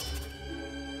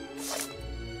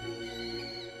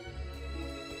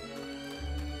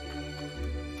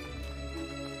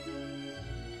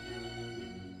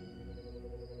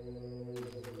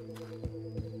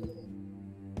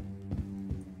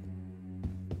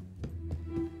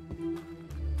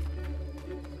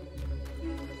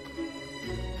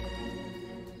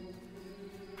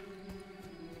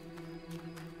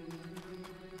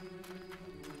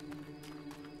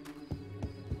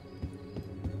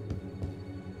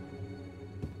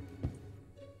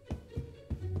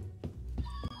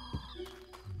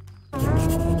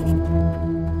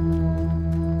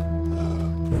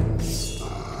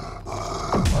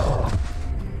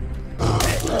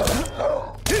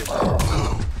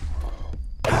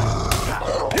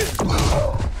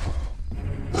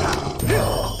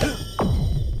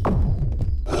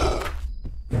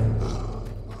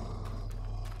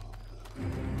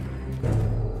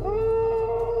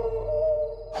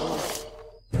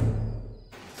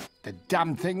 The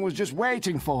damn thing was just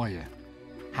waiting for you.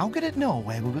 How could it know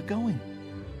where we were going?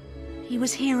 He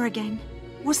was here again,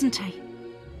 wasn't he?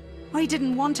 I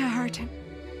didn't want to hurt him,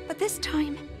 but this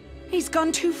time, he's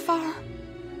gone too far.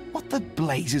 What the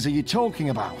blazes are you talking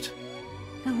about?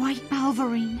 The white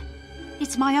Balverine.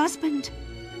 It's my husband.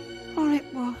 Or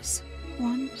it was,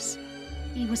 once.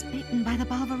 He was bitten by the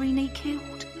Balverine he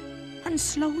killed. And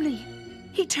slowly,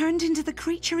 he turned into the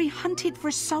creature he hunted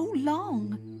for so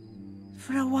long.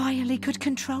 For a while he could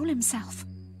control himself.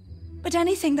 But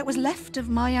anything that was left of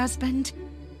my husband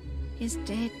is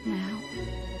dead now.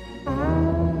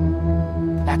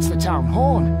 That's the town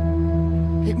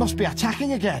horn. It must be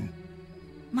attacking again.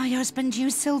 My husband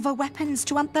used silver weapons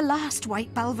to hunt the last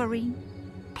white Balverine.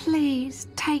 Please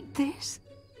take this.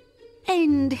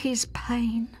 End his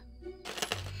pain.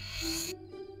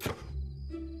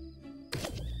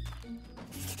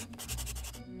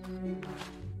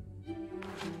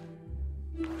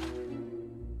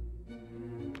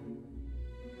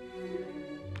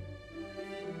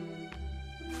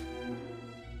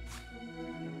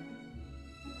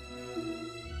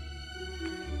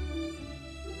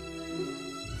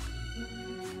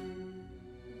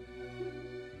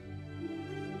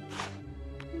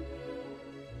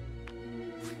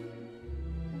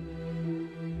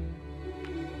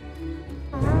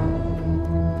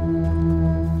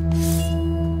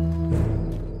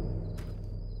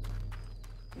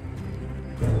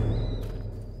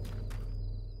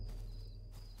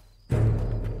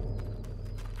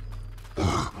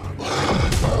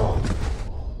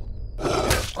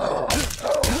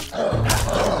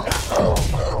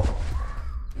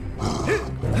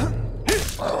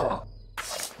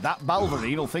 That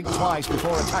Balverine will think twice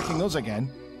before attacking us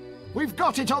again. We've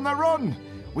got it on the run!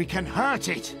 We can hurt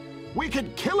it! We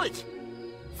can kill it!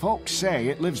 Folks say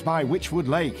it lives by Witchwood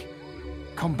Lake.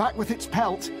 Come back with its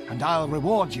pelt, and I'll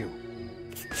reward you.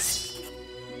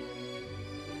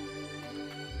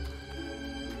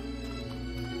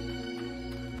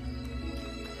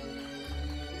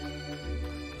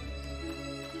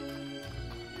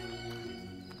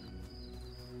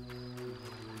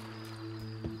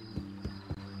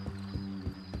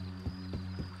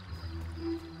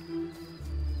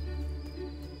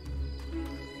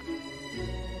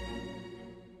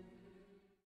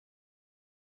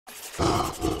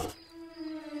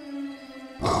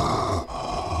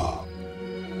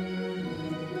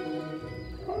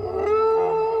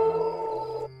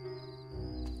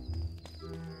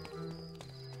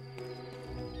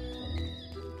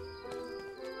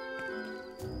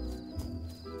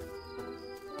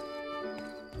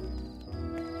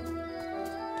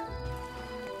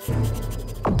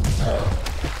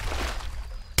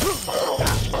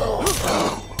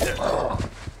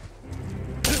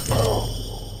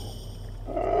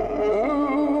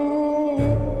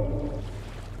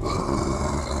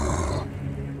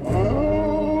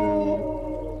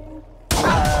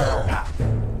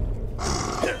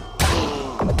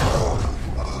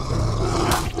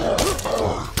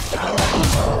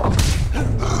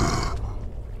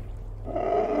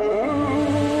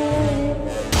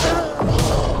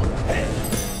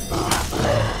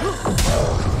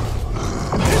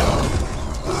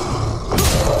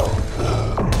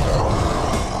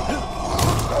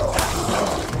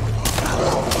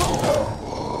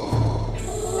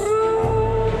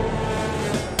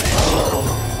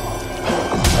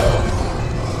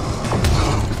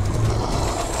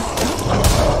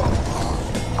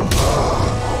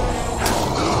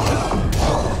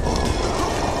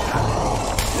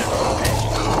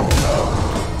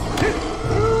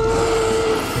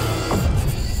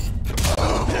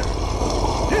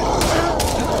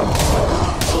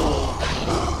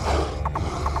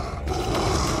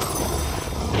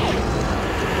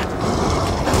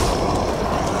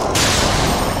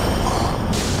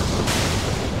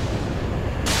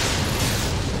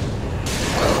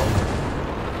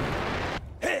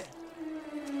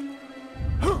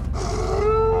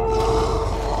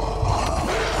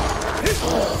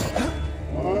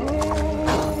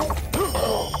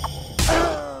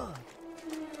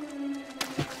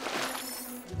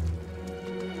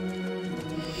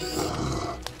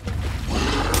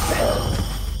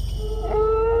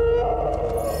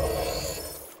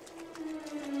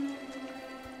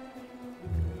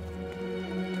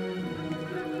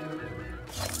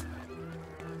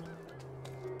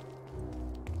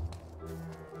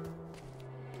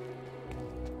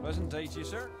 Pleasant day to you,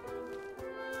 sir.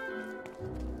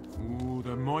 Ooh,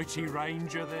 the mighty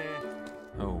ranger there.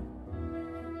 Oh.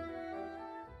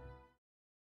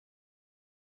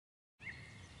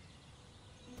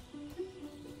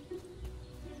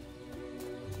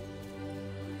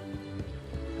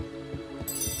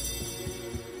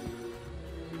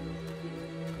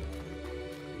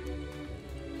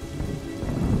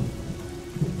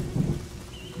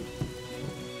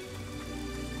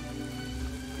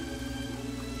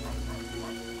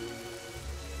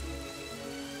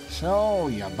 So,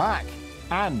 you're back,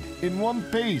 and in one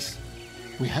piece.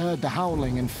 We heard the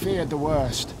howling and feared the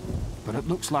worst, but it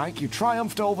looks like you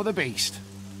triumphed over the beast.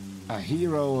 A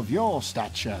hero of your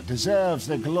stature deserves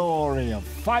the glory of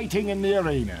fighting in the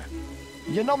arena.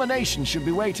 Your nomination should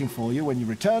be waiting for you when you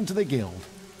return to the guild.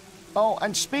 Oh,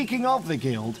 and speaking of the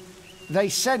guild, they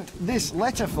sent this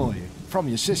letter for you from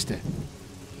your sister.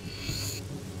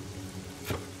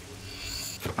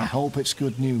 I hope it's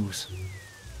good news.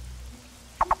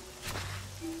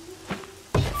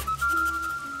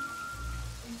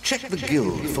 Check the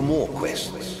guild for more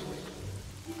quests.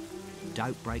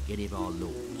 Don't break any of our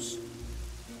laws.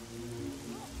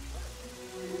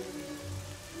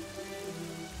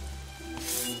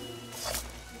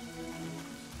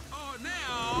 Oh,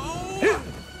 now!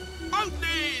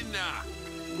 Opening!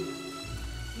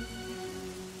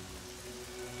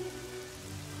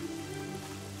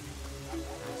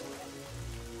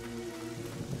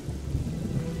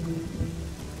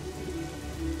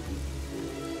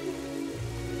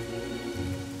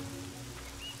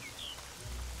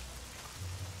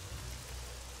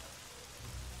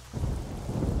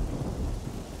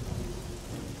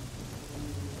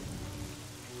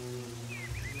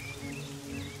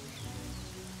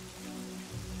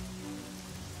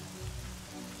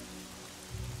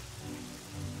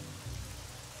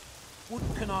 What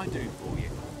can I do for you?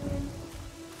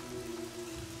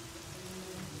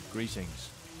 Greetings.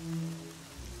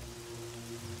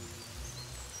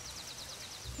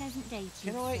 Pleasant day to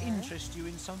you, Can I sir. interest you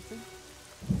in something?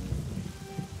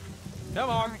 Come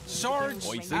on, swords,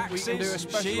 I axes, think we can do a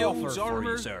special shields, offer for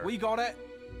armor. you, sir. We got it.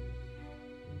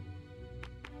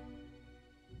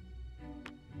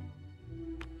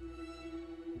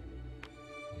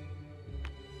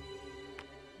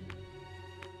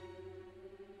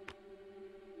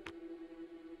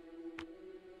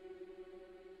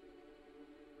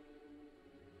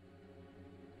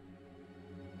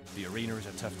 The arena is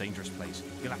a tough, dangerous place.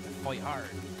 You'll have to fight hard.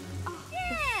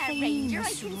 Yeah, Ranger, I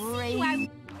can see you out.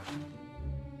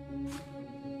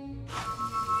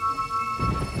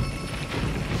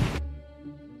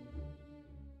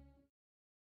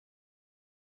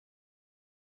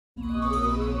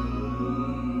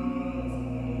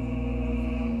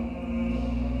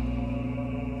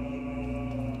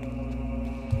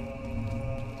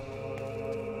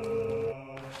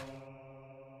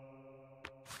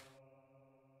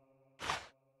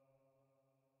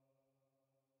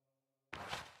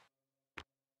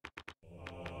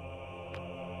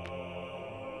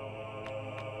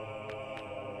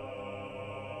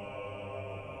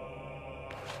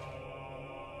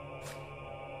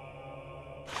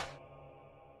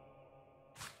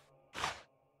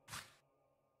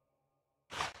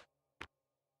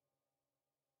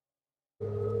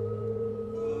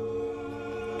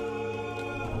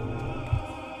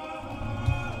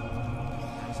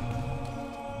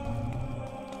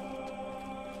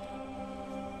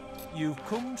 You've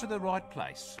come to the right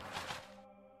place.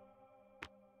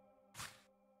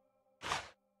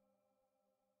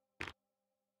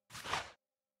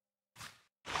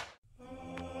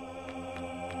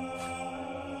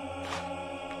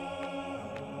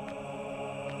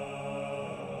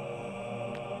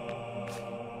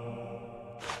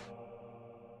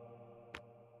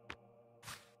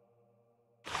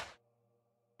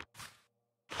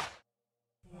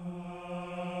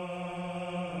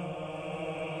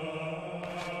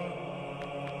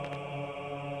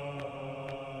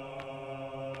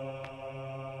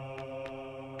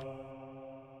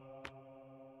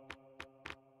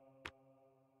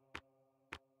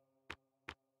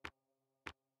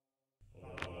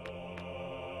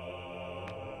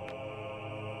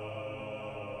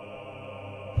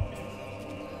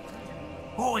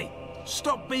 Oi!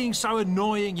 Stop being so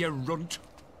annoying, you runt.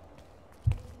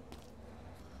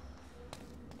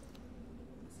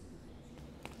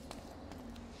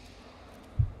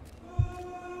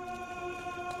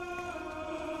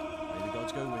 May the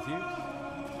gods go with you.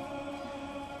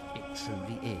 It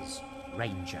truly is.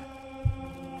 Ranger.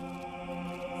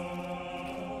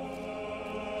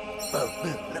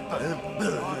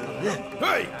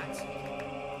 Hey!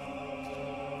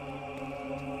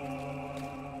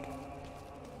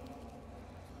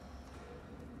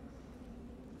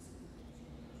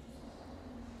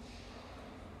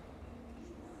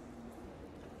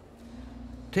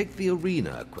 Take the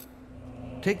arena.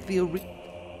 Take the arena.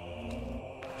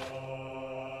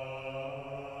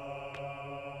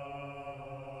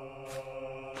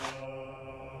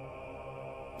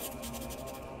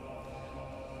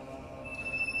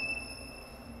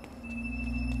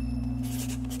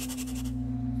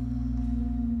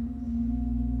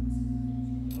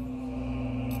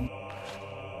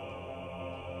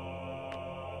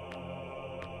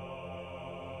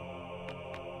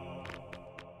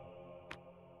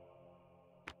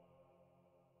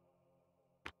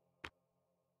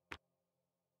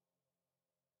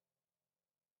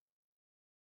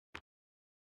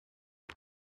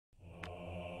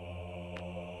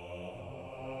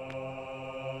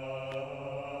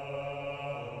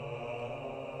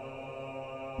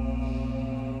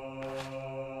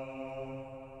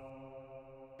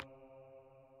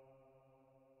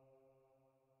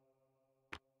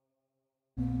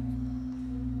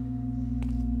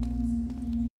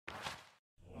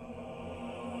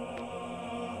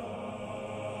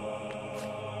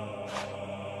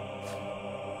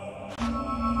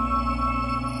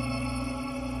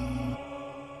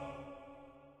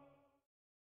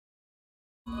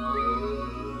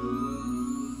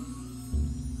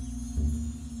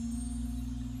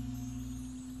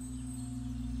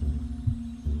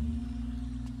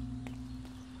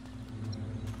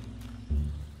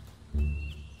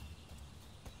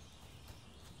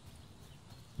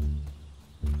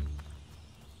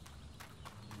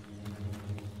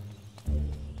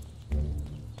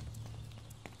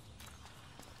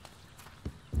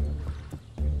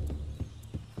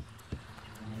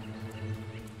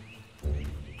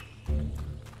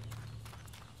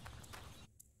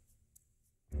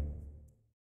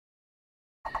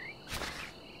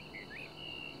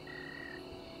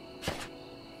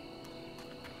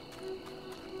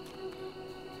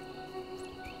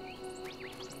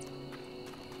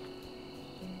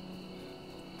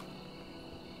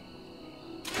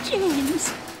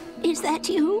 James, is that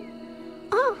you?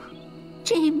 Oh,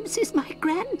 James is my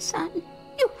grandson.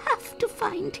 You have to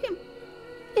find him.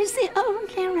 He's the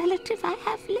only relative I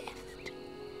have left.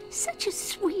 Such a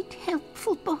sweet,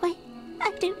 helpful boy.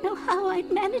 I don't know how I'd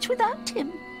manage without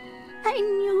him. I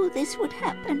knew this would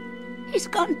happen. He's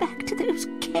gone back to those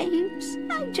caves.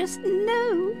 I just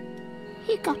know.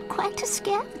 He got quite a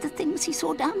scare with the things he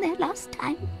saw down there last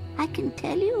time, I can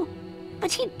tell you.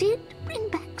 But he did bring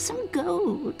back some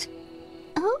gold.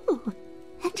 Oh,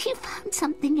 and he found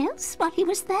something else while he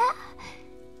was there.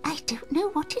 I don't know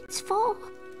what it's for,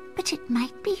 but it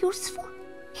might be useful.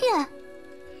 Here.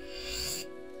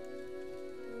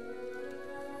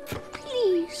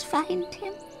 Please find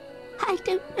him. I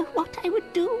don't know what I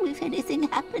would do if anything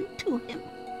happened to him.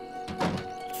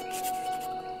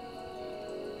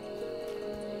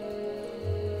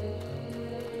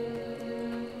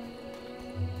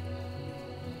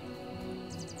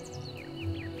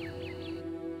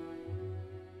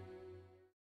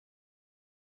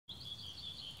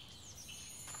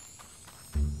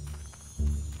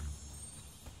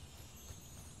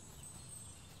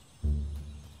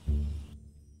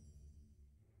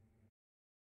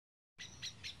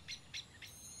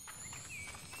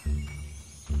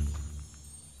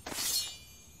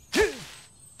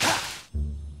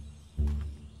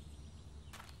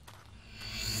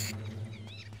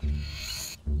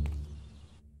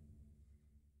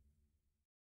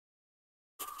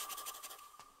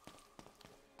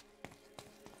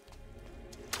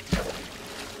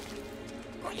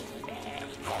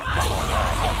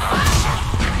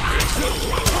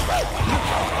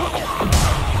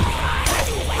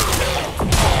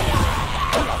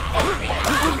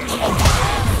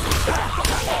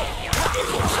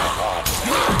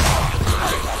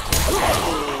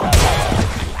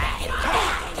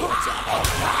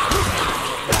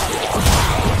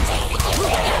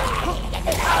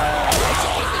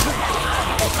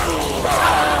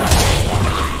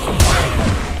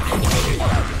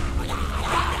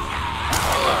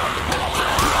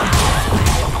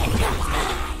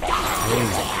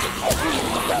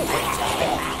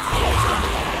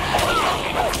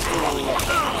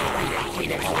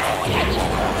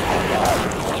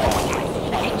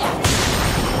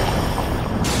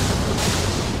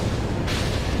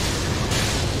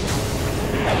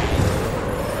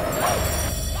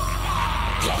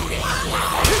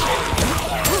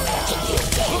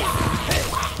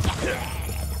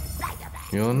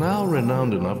 You're now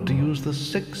renowned enough to use the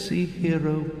sexy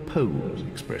hero pose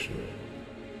expression.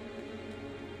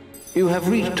 You have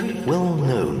reached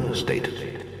well-known status.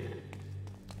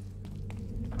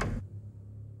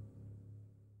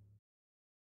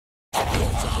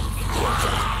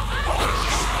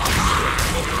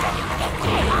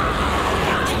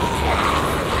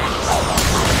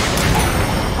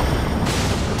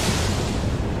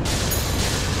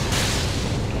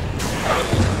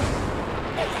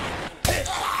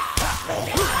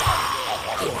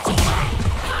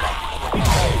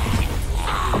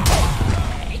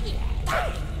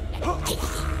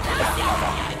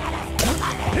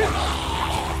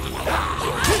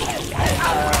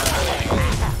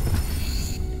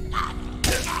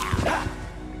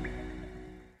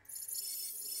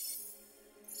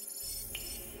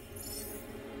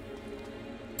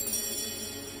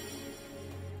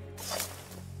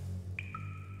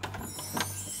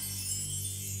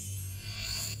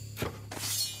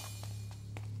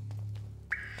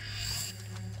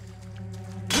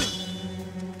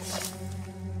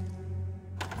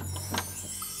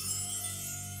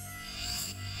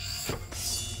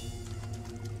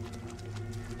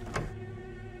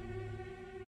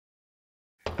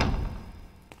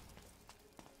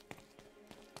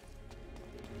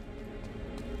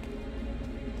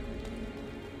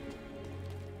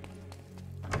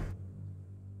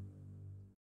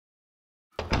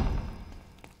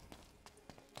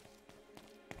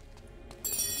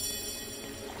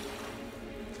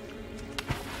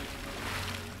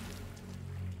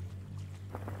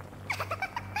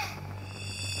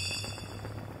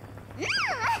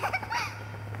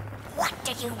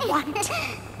 do you want?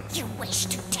 You wish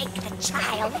to take the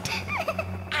child?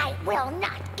 I will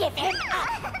not give him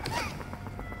up.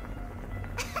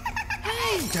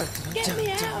 Hey! Get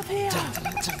me out of here!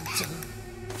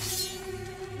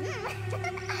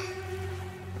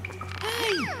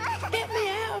 Hey! Get me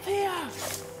out of here!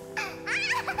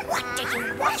 What do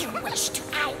you want? You wish to?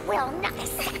 I will not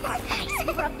sacrifice.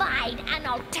 Provide an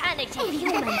alternative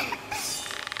human.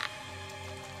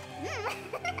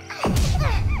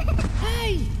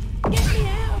 Hey! Get me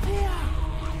out of here!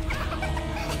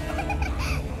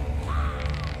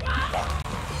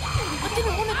 I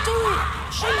didn't want to do it!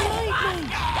 She made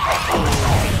me!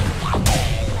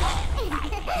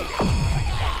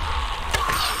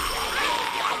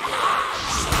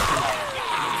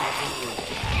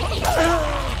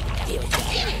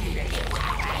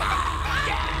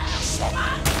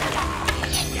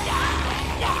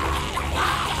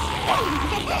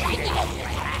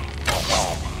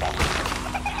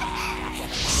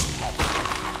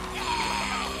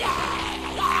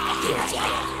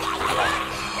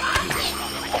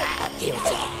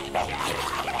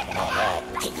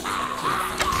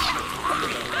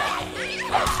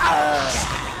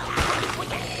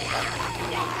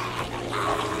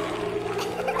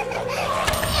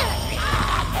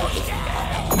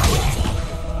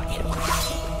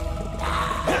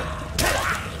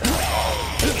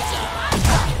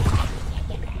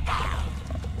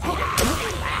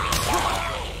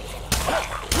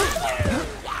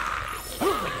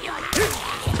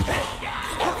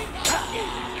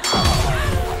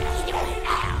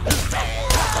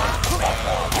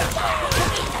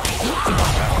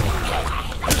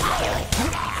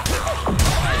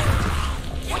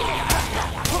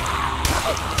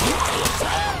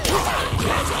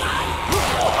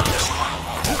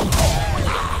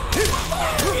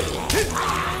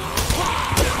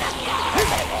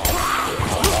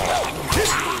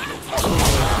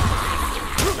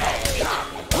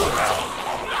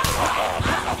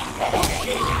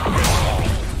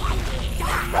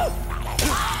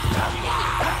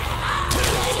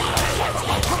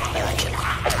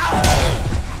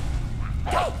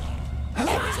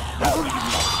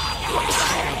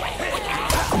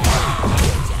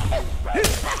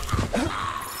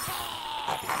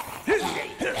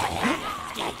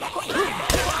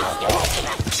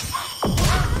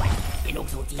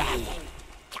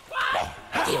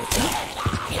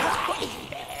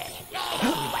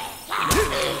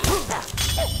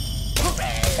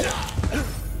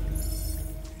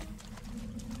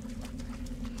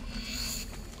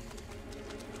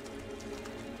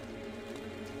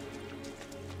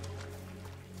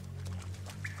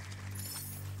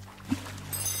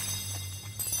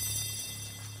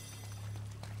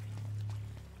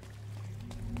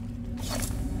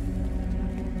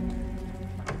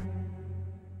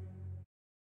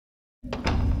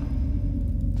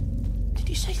 Did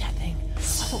you say that thing? I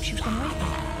thought she was going to eat me.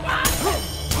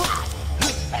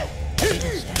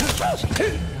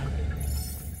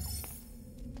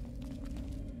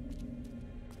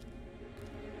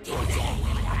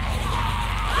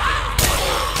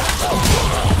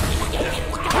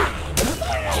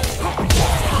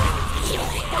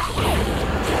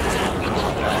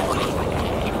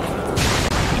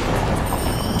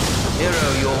 Hero,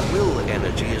 your will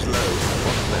energy is low.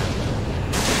 What's that?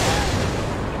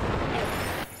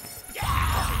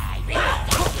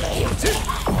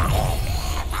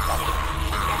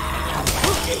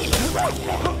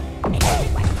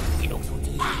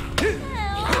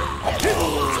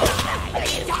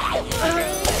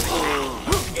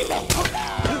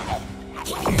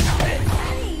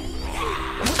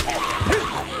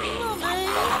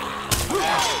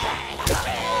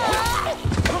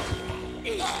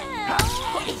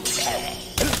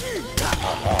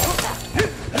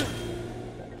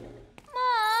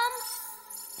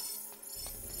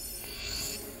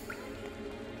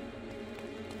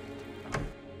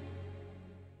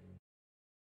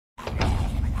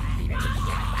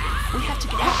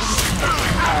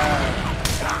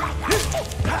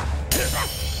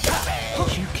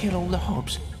 Did you kill all the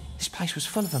hobs? This place was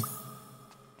full of them.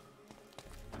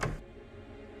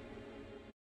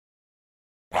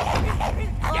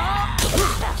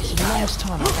 It's the last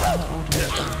time I've got that order.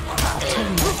 I'll tell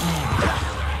you what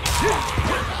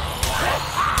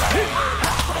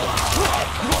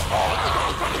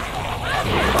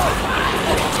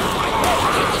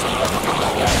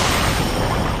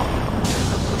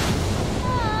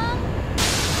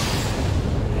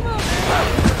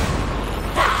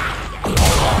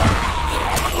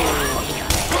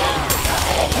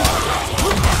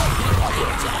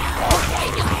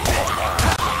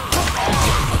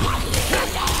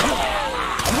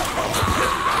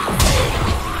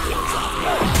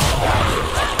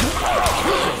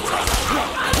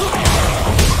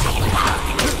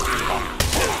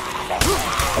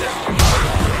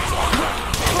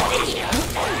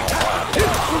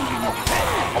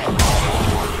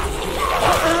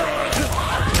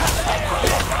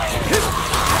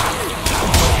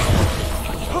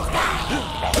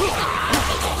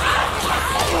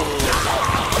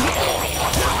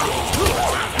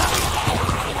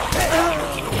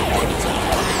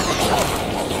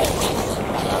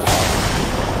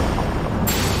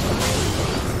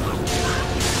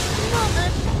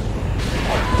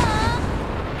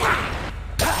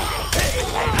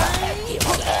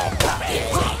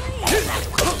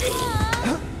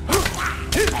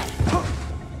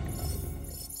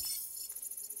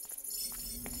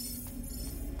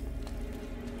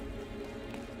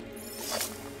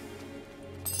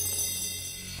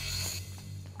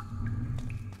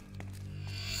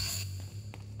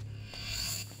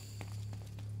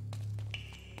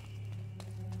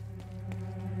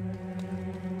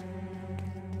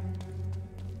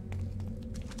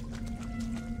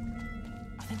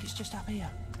it's just up here.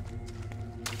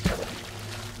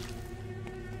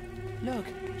 Look,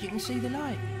 you can see the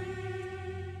light.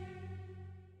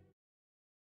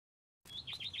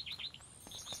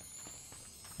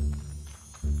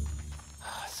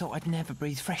 I thought I'd never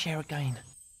breathe fresh air again.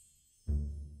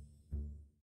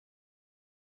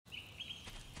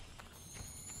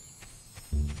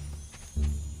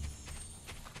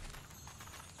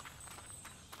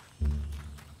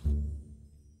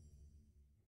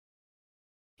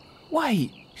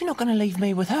 Wait, you're not going to leave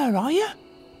me with her, are you?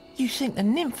 You think the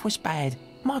nymph was bad.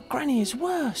 My granny is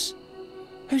worse.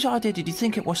 Whose idea did you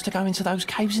think it was to go into those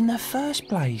caves in the first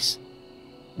place?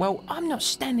 Well, I'm not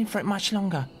standing for it much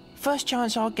longer. First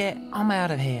chance I get, I'm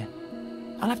out of here.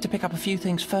 I'll have to pick up a few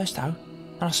things first, though.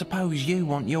 And I suppose you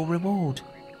want your reward.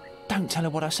 Don't tell her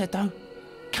what I said, though.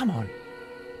 Come on.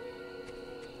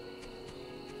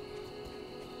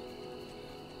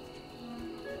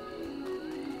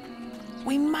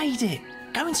 We made it!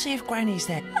 Go and see if Granny's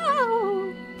there.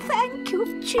 Oh, thank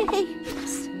you,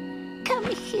 James. Come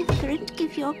here and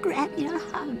give your granny a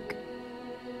hug.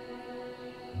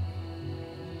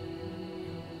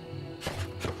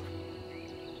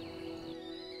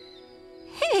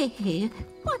 Hey,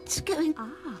 what's going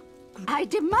on? I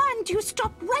demand you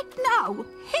stop right now.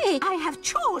 Hey, I have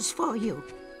chores for you.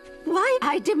 Why?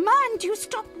 I demand you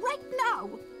stop right now.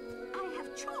 I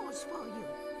have chores for you.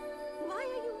 Why are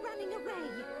you running away?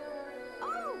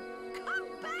 Oh, come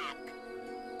back!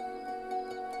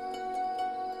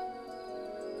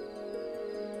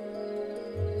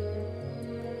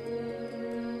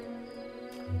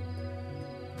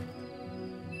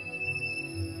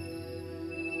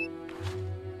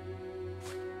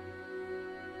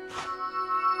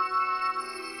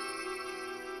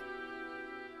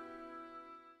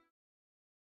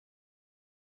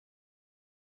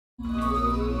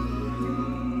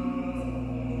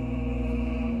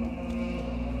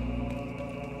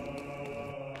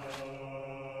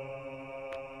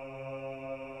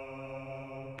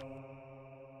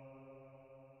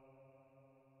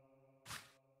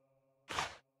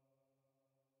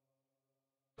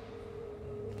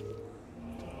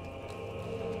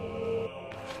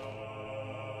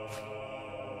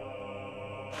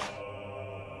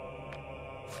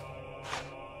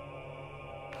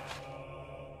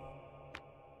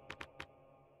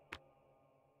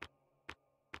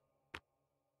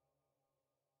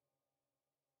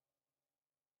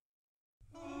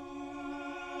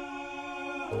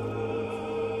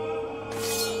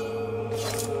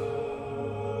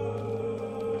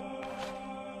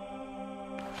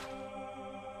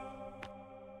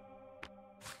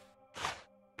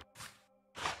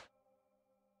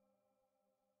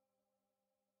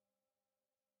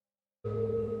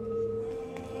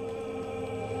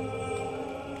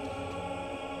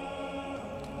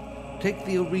 Take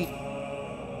the arena.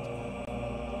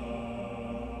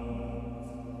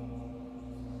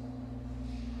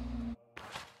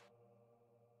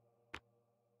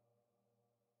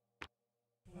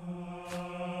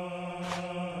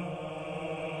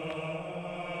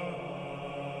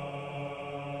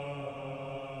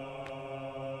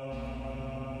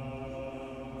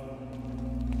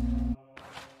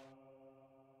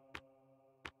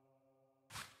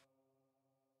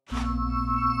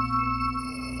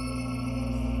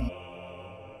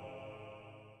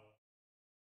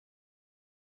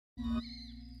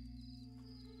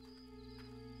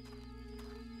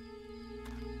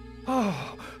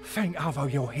 Oh, thank Avo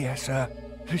you're here, sir.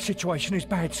 The situation is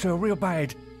bad, sir, real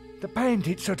bad. The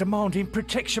bandits are demanding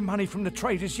protection money from the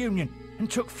Traders' Union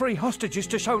and took 3 hostages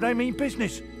to show they mean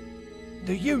business.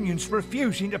 The union's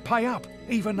refusing to pay up,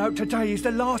 even though today is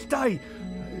the last day.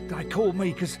 They called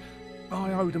me because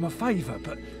I owed them a favour,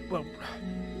 but, well,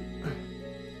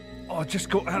 I just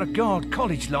got out of Guard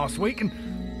College last week and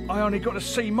I only got a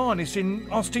C- in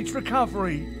hostage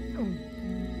recovery.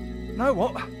 Know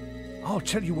what? I'll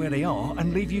tell you where they are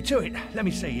and leave you to it. Let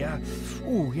me see.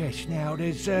 Oh, yes, now,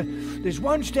 there's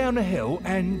ones down the hill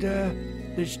and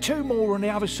there's 2 more on the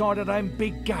other side of them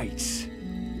big gates.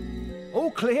 All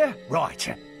clear?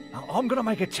 Right. I'm going to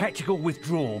make a tactical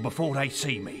withdrawal before they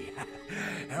see me.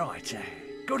 Right.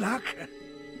 Good luck.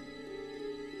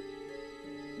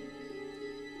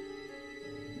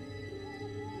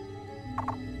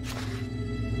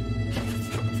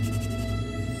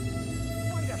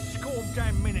 Wait a scorn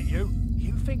damn minute, you.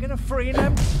 You thinking of freeing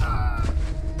them?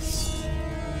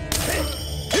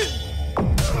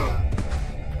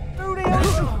 Who the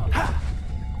hell?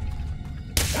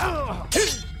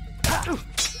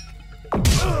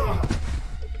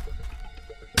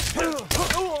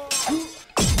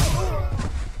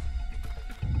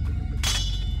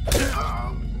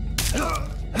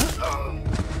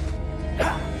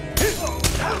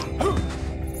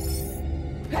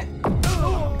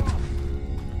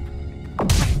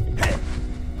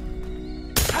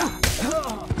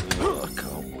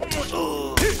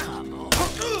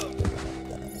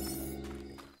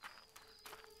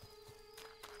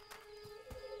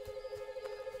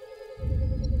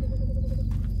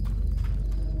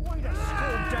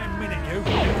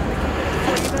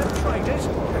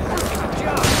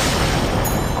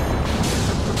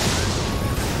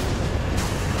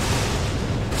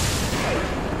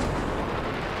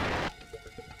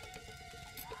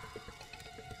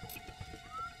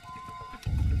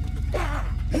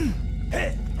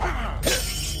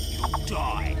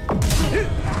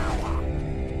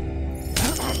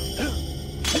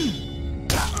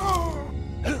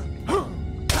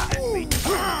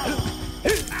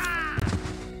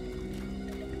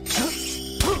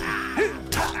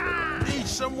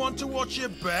 Someone to watch your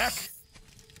back?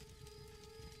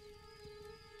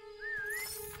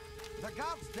 The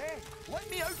guard's dead. Let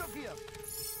me out of here.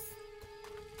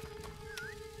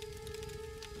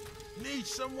 Need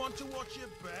someone to watch your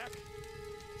back?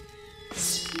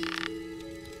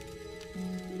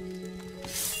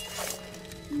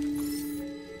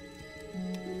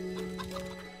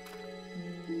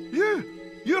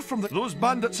 You're from the... Those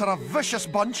bandits are a vicious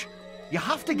bunch. You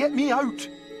have to get me out.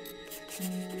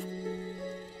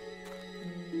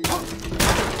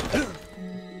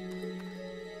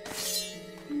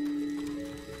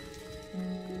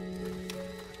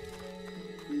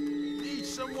 Need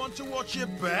someone to watch your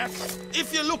back?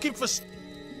 If you're looking for...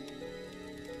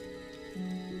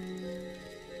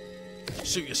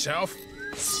 Suit yourself.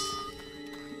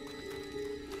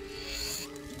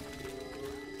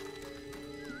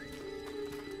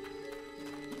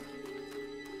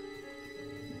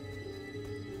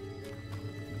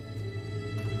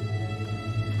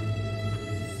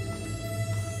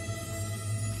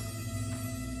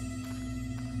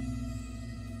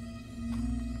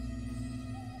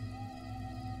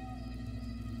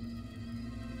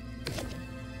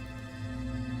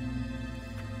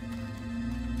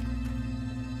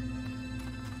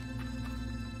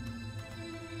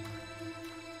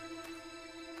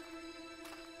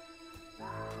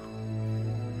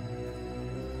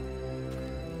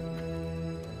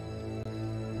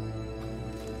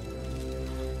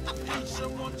 Need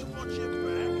someone to watch your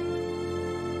back?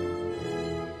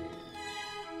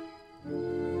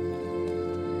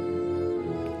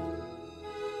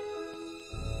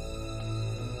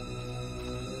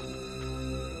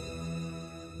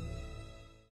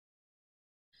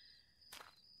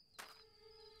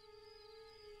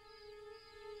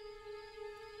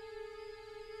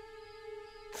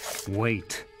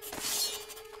 Wait.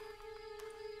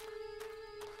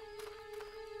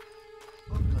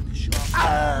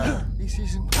 This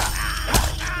isn't...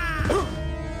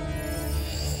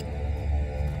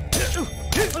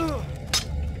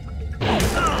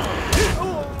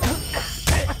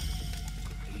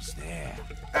 He's there.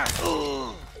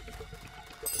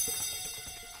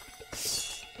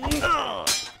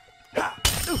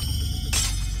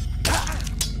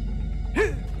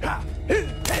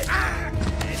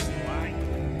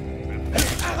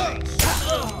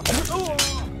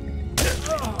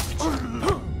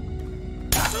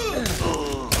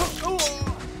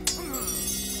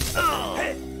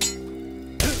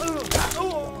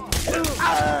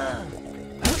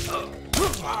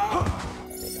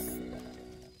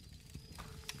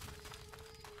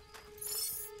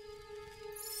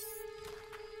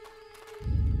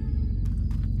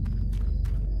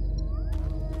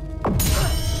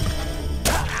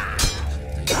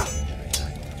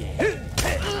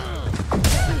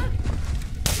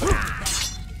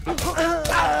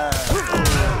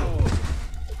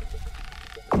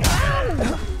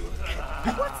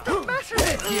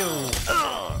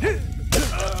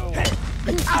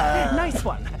 Nice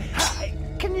one.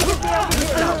 Can you get me out of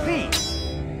here now, please?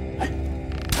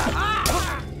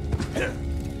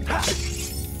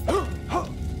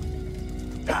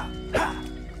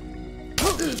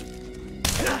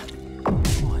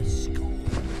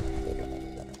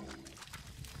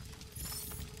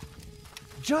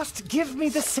 Just give me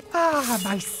the... Ah,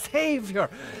 my savior.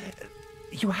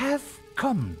 You have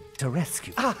come to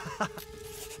rescue.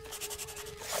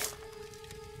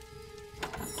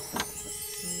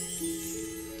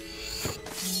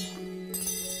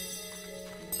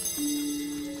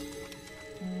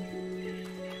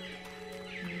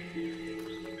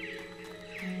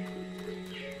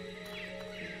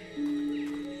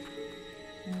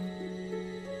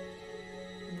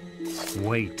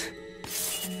 Wait.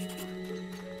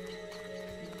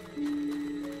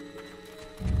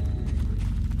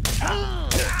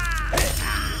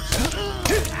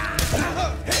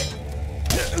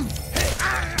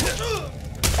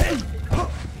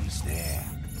 He's there.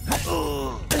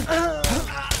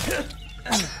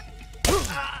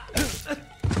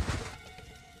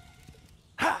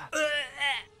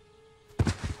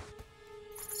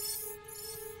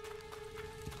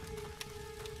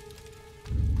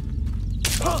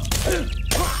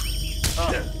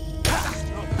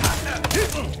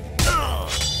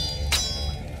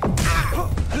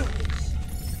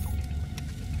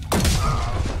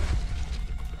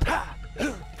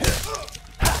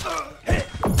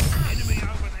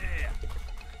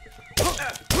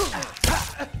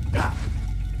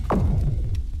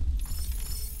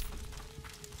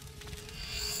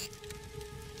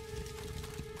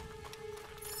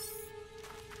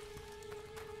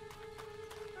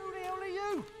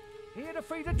 Here to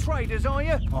feed the traders, are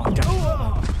you? Oh, don't.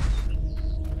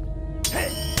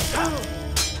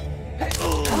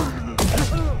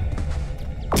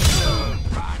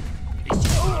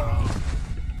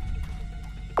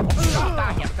 Stop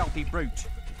that, you filthy brute!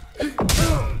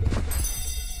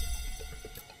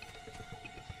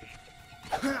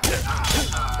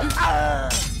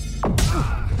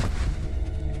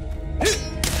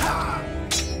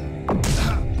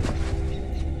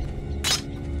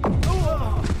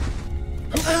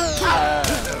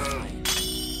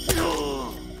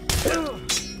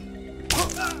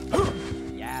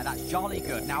 Yeah, that's jolly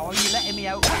good. Now, are you letting me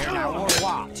out here now, or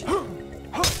what?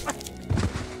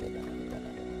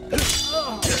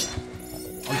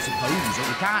 I suppose that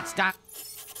you can't stand...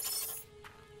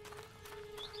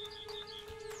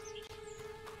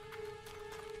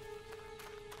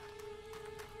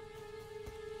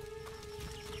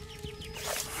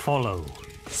 Follow.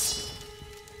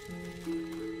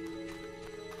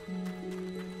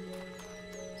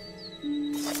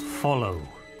 Follow.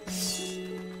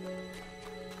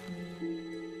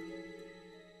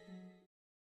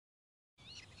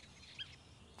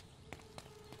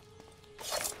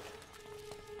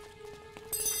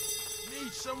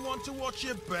 Need someone to watch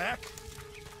your back?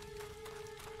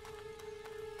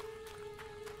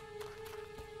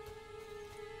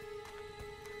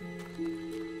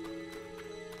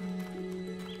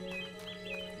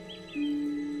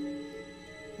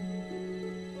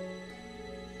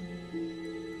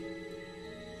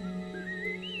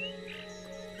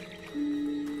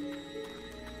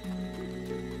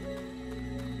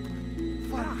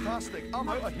 Fantastic, I'm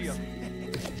out of here.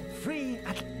 Free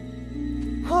at...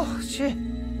 Oh, shit.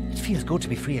 It feels good to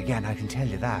be free again, I can tell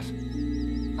you that.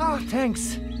 Ah,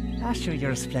 thanks. Asher,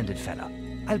 you're a splendid fella.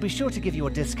 I'll be sure to give you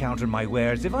a discount on my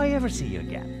wares if I ever see you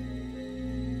again.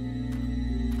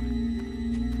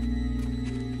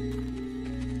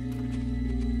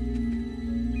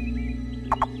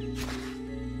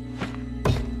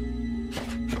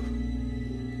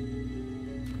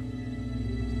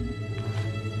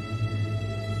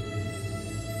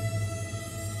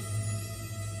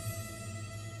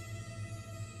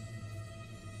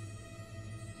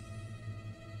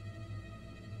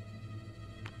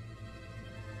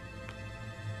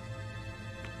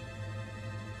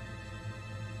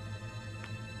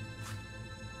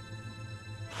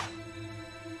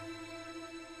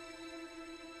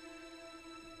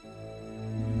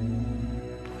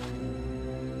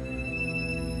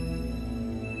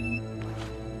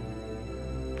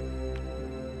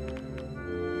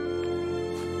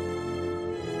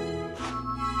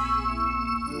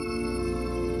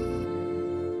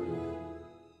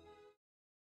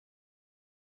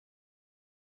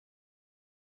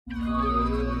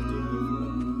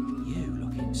 You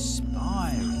look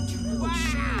inspiring.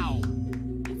 Wow!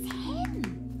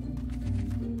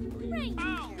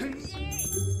 It's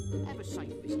him! Ever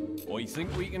safe. I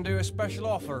think we can do a special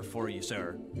offer for you,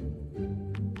 sir.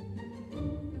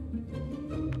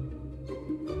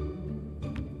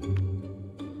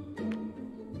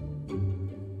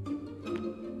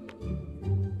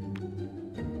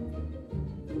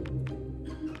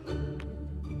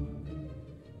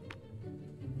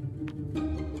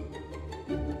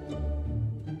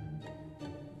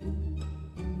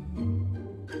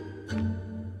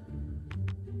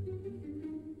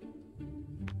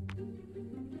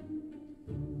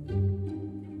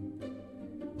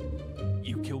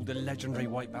 You killed the legendary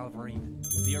White Balverine.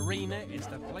 The arena is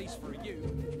the place for you.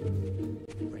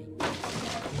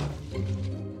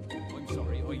 I'm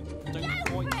sorry, I don't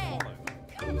quite follow.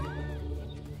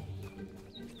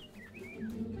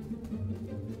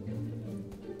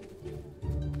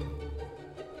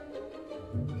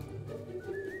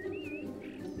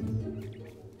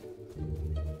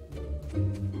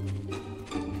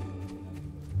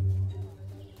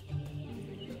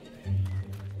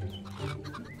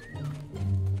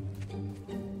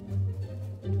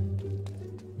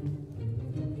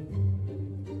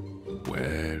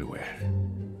 Well, well.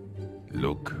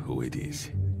 Look who it is.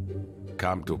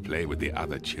 Come to play with the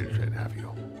other children, have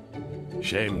you?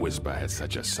 Shame Whisper has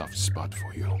such a soft spot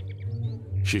for you.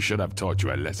 She should have taught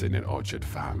you a lesson in Orchard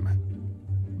Farm.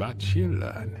 But she'll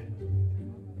learn.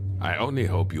 I only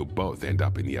hope you both end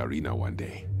up in the arena one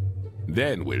day.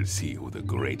 Then we'll see who the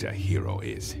greater hero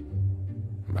is.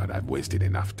 But I've wasted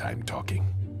enough time talking.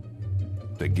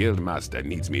 The Guildmaster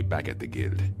needs me back at the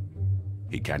Guild.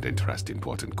 He can't entrust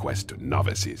important quests to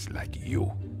novices like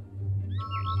you.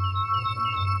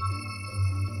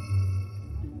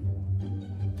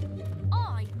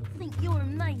 I think you're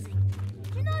amazing.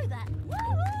 Do you know that?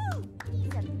 Woohoo!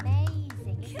 He's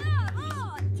amazing. Come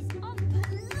on! He's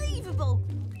unbelievable.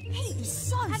 He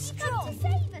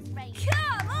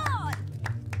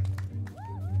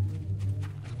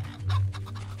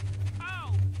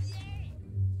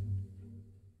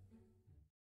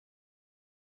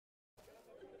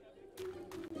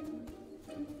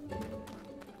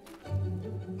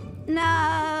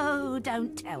No,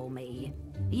 don't tell me.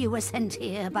 You were sent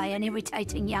here by an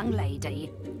irritating young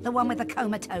lady. The one with the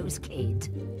comatose kid.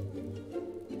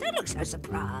 Don't look so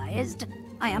surprised.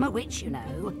 I am a witch, you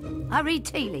know. I read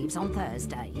tea leaves on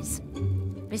Thursdays.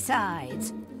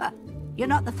 Besides, you're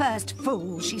not the first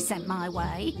fool she sent my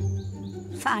way.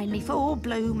 Find me 4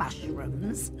 blue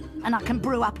mushrooms, and I can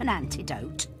brew up an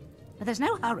antidote. But there's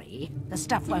no hurry. The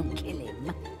stuff won't kill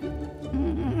him.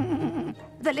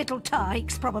 The little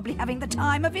tyke's probably having the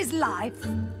time of his life.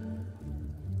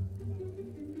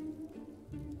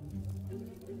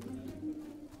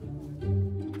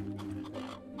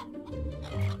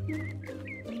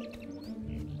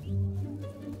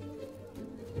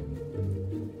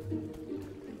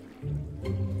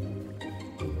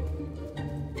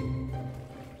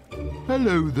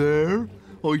 Hello there.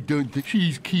 I don't think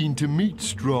she's keen to meet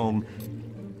Strong.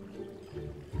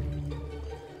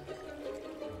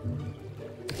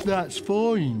 That's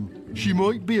fine. She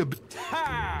might be a bit...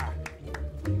 Ha!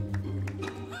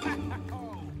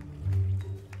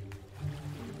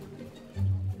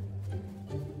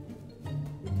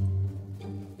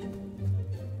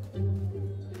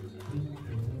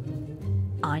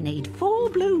 I need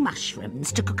 4 blue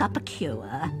mushrooms to cook up a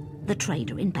cure. The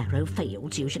trader in Barrow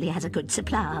Fields usually has a good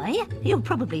supply. You'll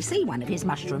probably see one of his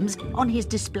mushrooms on his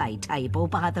display table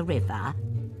by the river.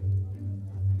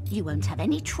 You won't have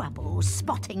any trouble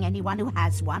spotting anyone who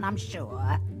has one, I'm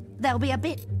sure. They'll be a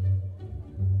bit...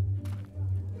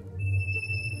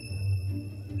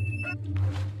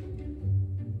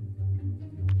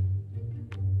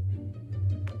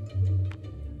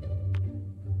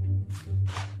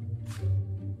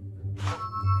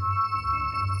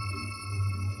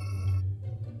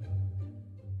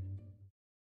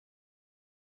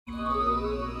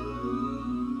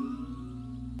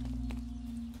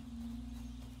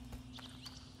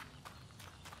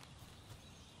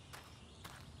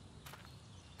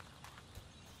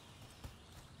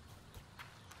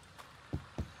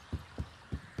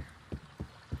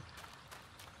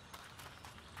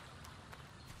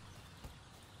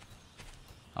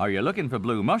 Are you looking for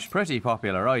blue mush? Pretty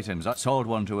popular items. I sold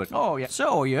one to it. Oh, yeah.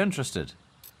 So, are you interested?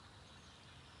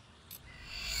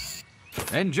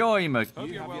 Enjoy, Mc...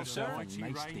 You have yourself a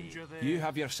nice day. You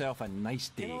have yourself a nice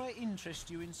day. Can I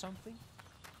interest you in something?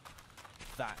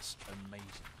 That's amazing.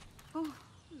 Oh,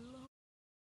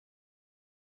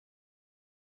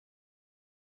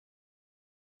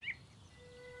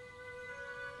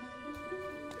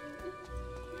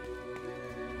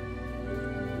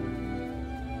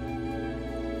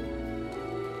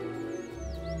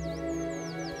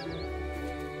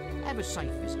 Ever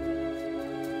safe, is it?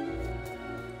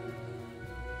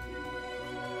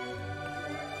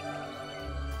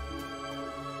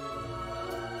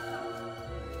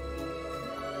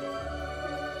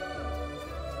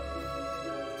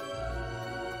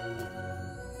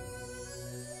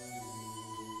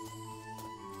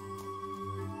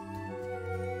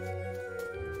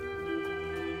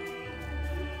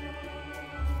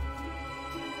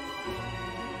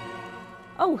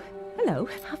 Oh, hello.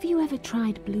 Have you ever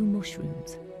tried blue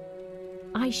mushrooms?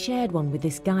 I shared one with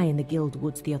this guy in the Guild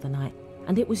Woods the other night,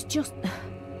 and it was just...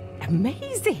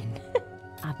 amazing!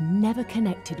 I've never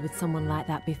connected with someone like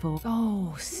that before.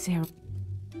 Oh, Sarah...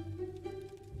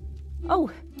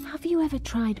 Oh, have you ever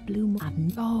tried blue...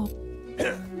 Oh...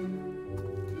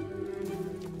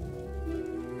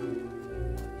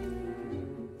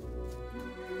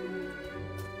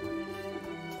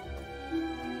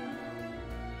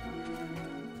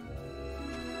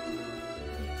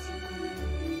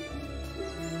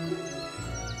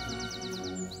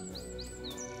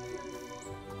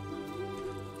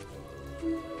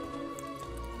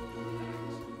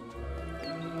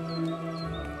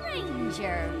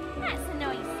 Ranger, that's a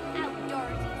nice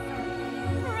outdoorsy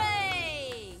sort.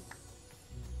 Hooray!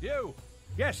 You!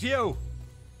 Yes, you!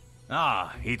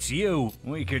 Ah, it's you.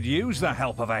 We could use the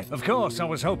help of it. Of course, I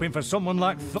was hoping for someone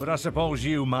like but I suppose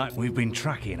you might. We've been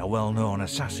tracking a well-known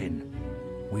assassin.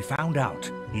 We found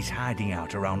out he's hiding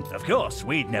out around... Of course,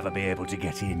 we'd never be able to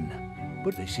get in.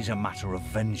 But this is a matter of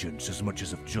vengeance as much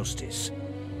as of justice.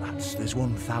 There's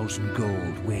 1,000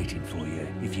 gold waiting for you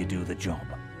if you do the job.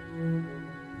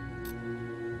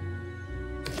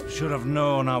 Should have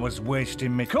known I was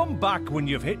wasting me. Come back when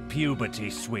you've hit puberty,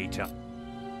 sweetheart.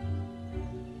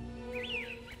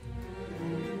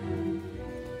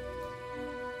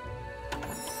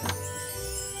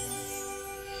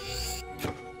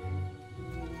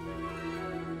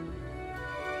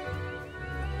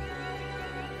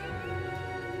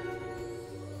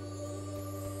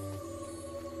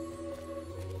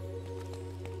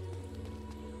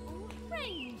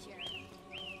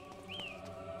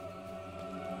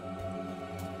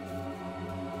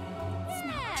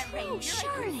 Oh,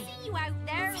 Shirley! See you out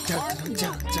there.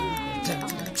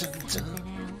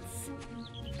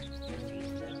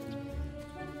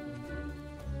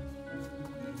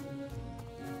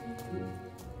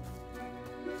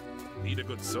 Need a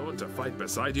good sword to fight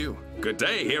beside you? Good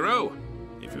day, hero!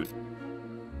 If you...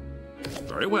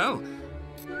 Very well.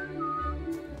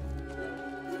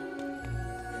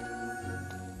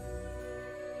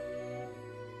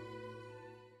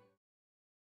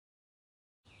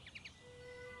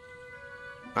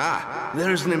 Ah,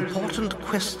 there is an important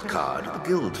quest card at the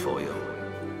guild for you.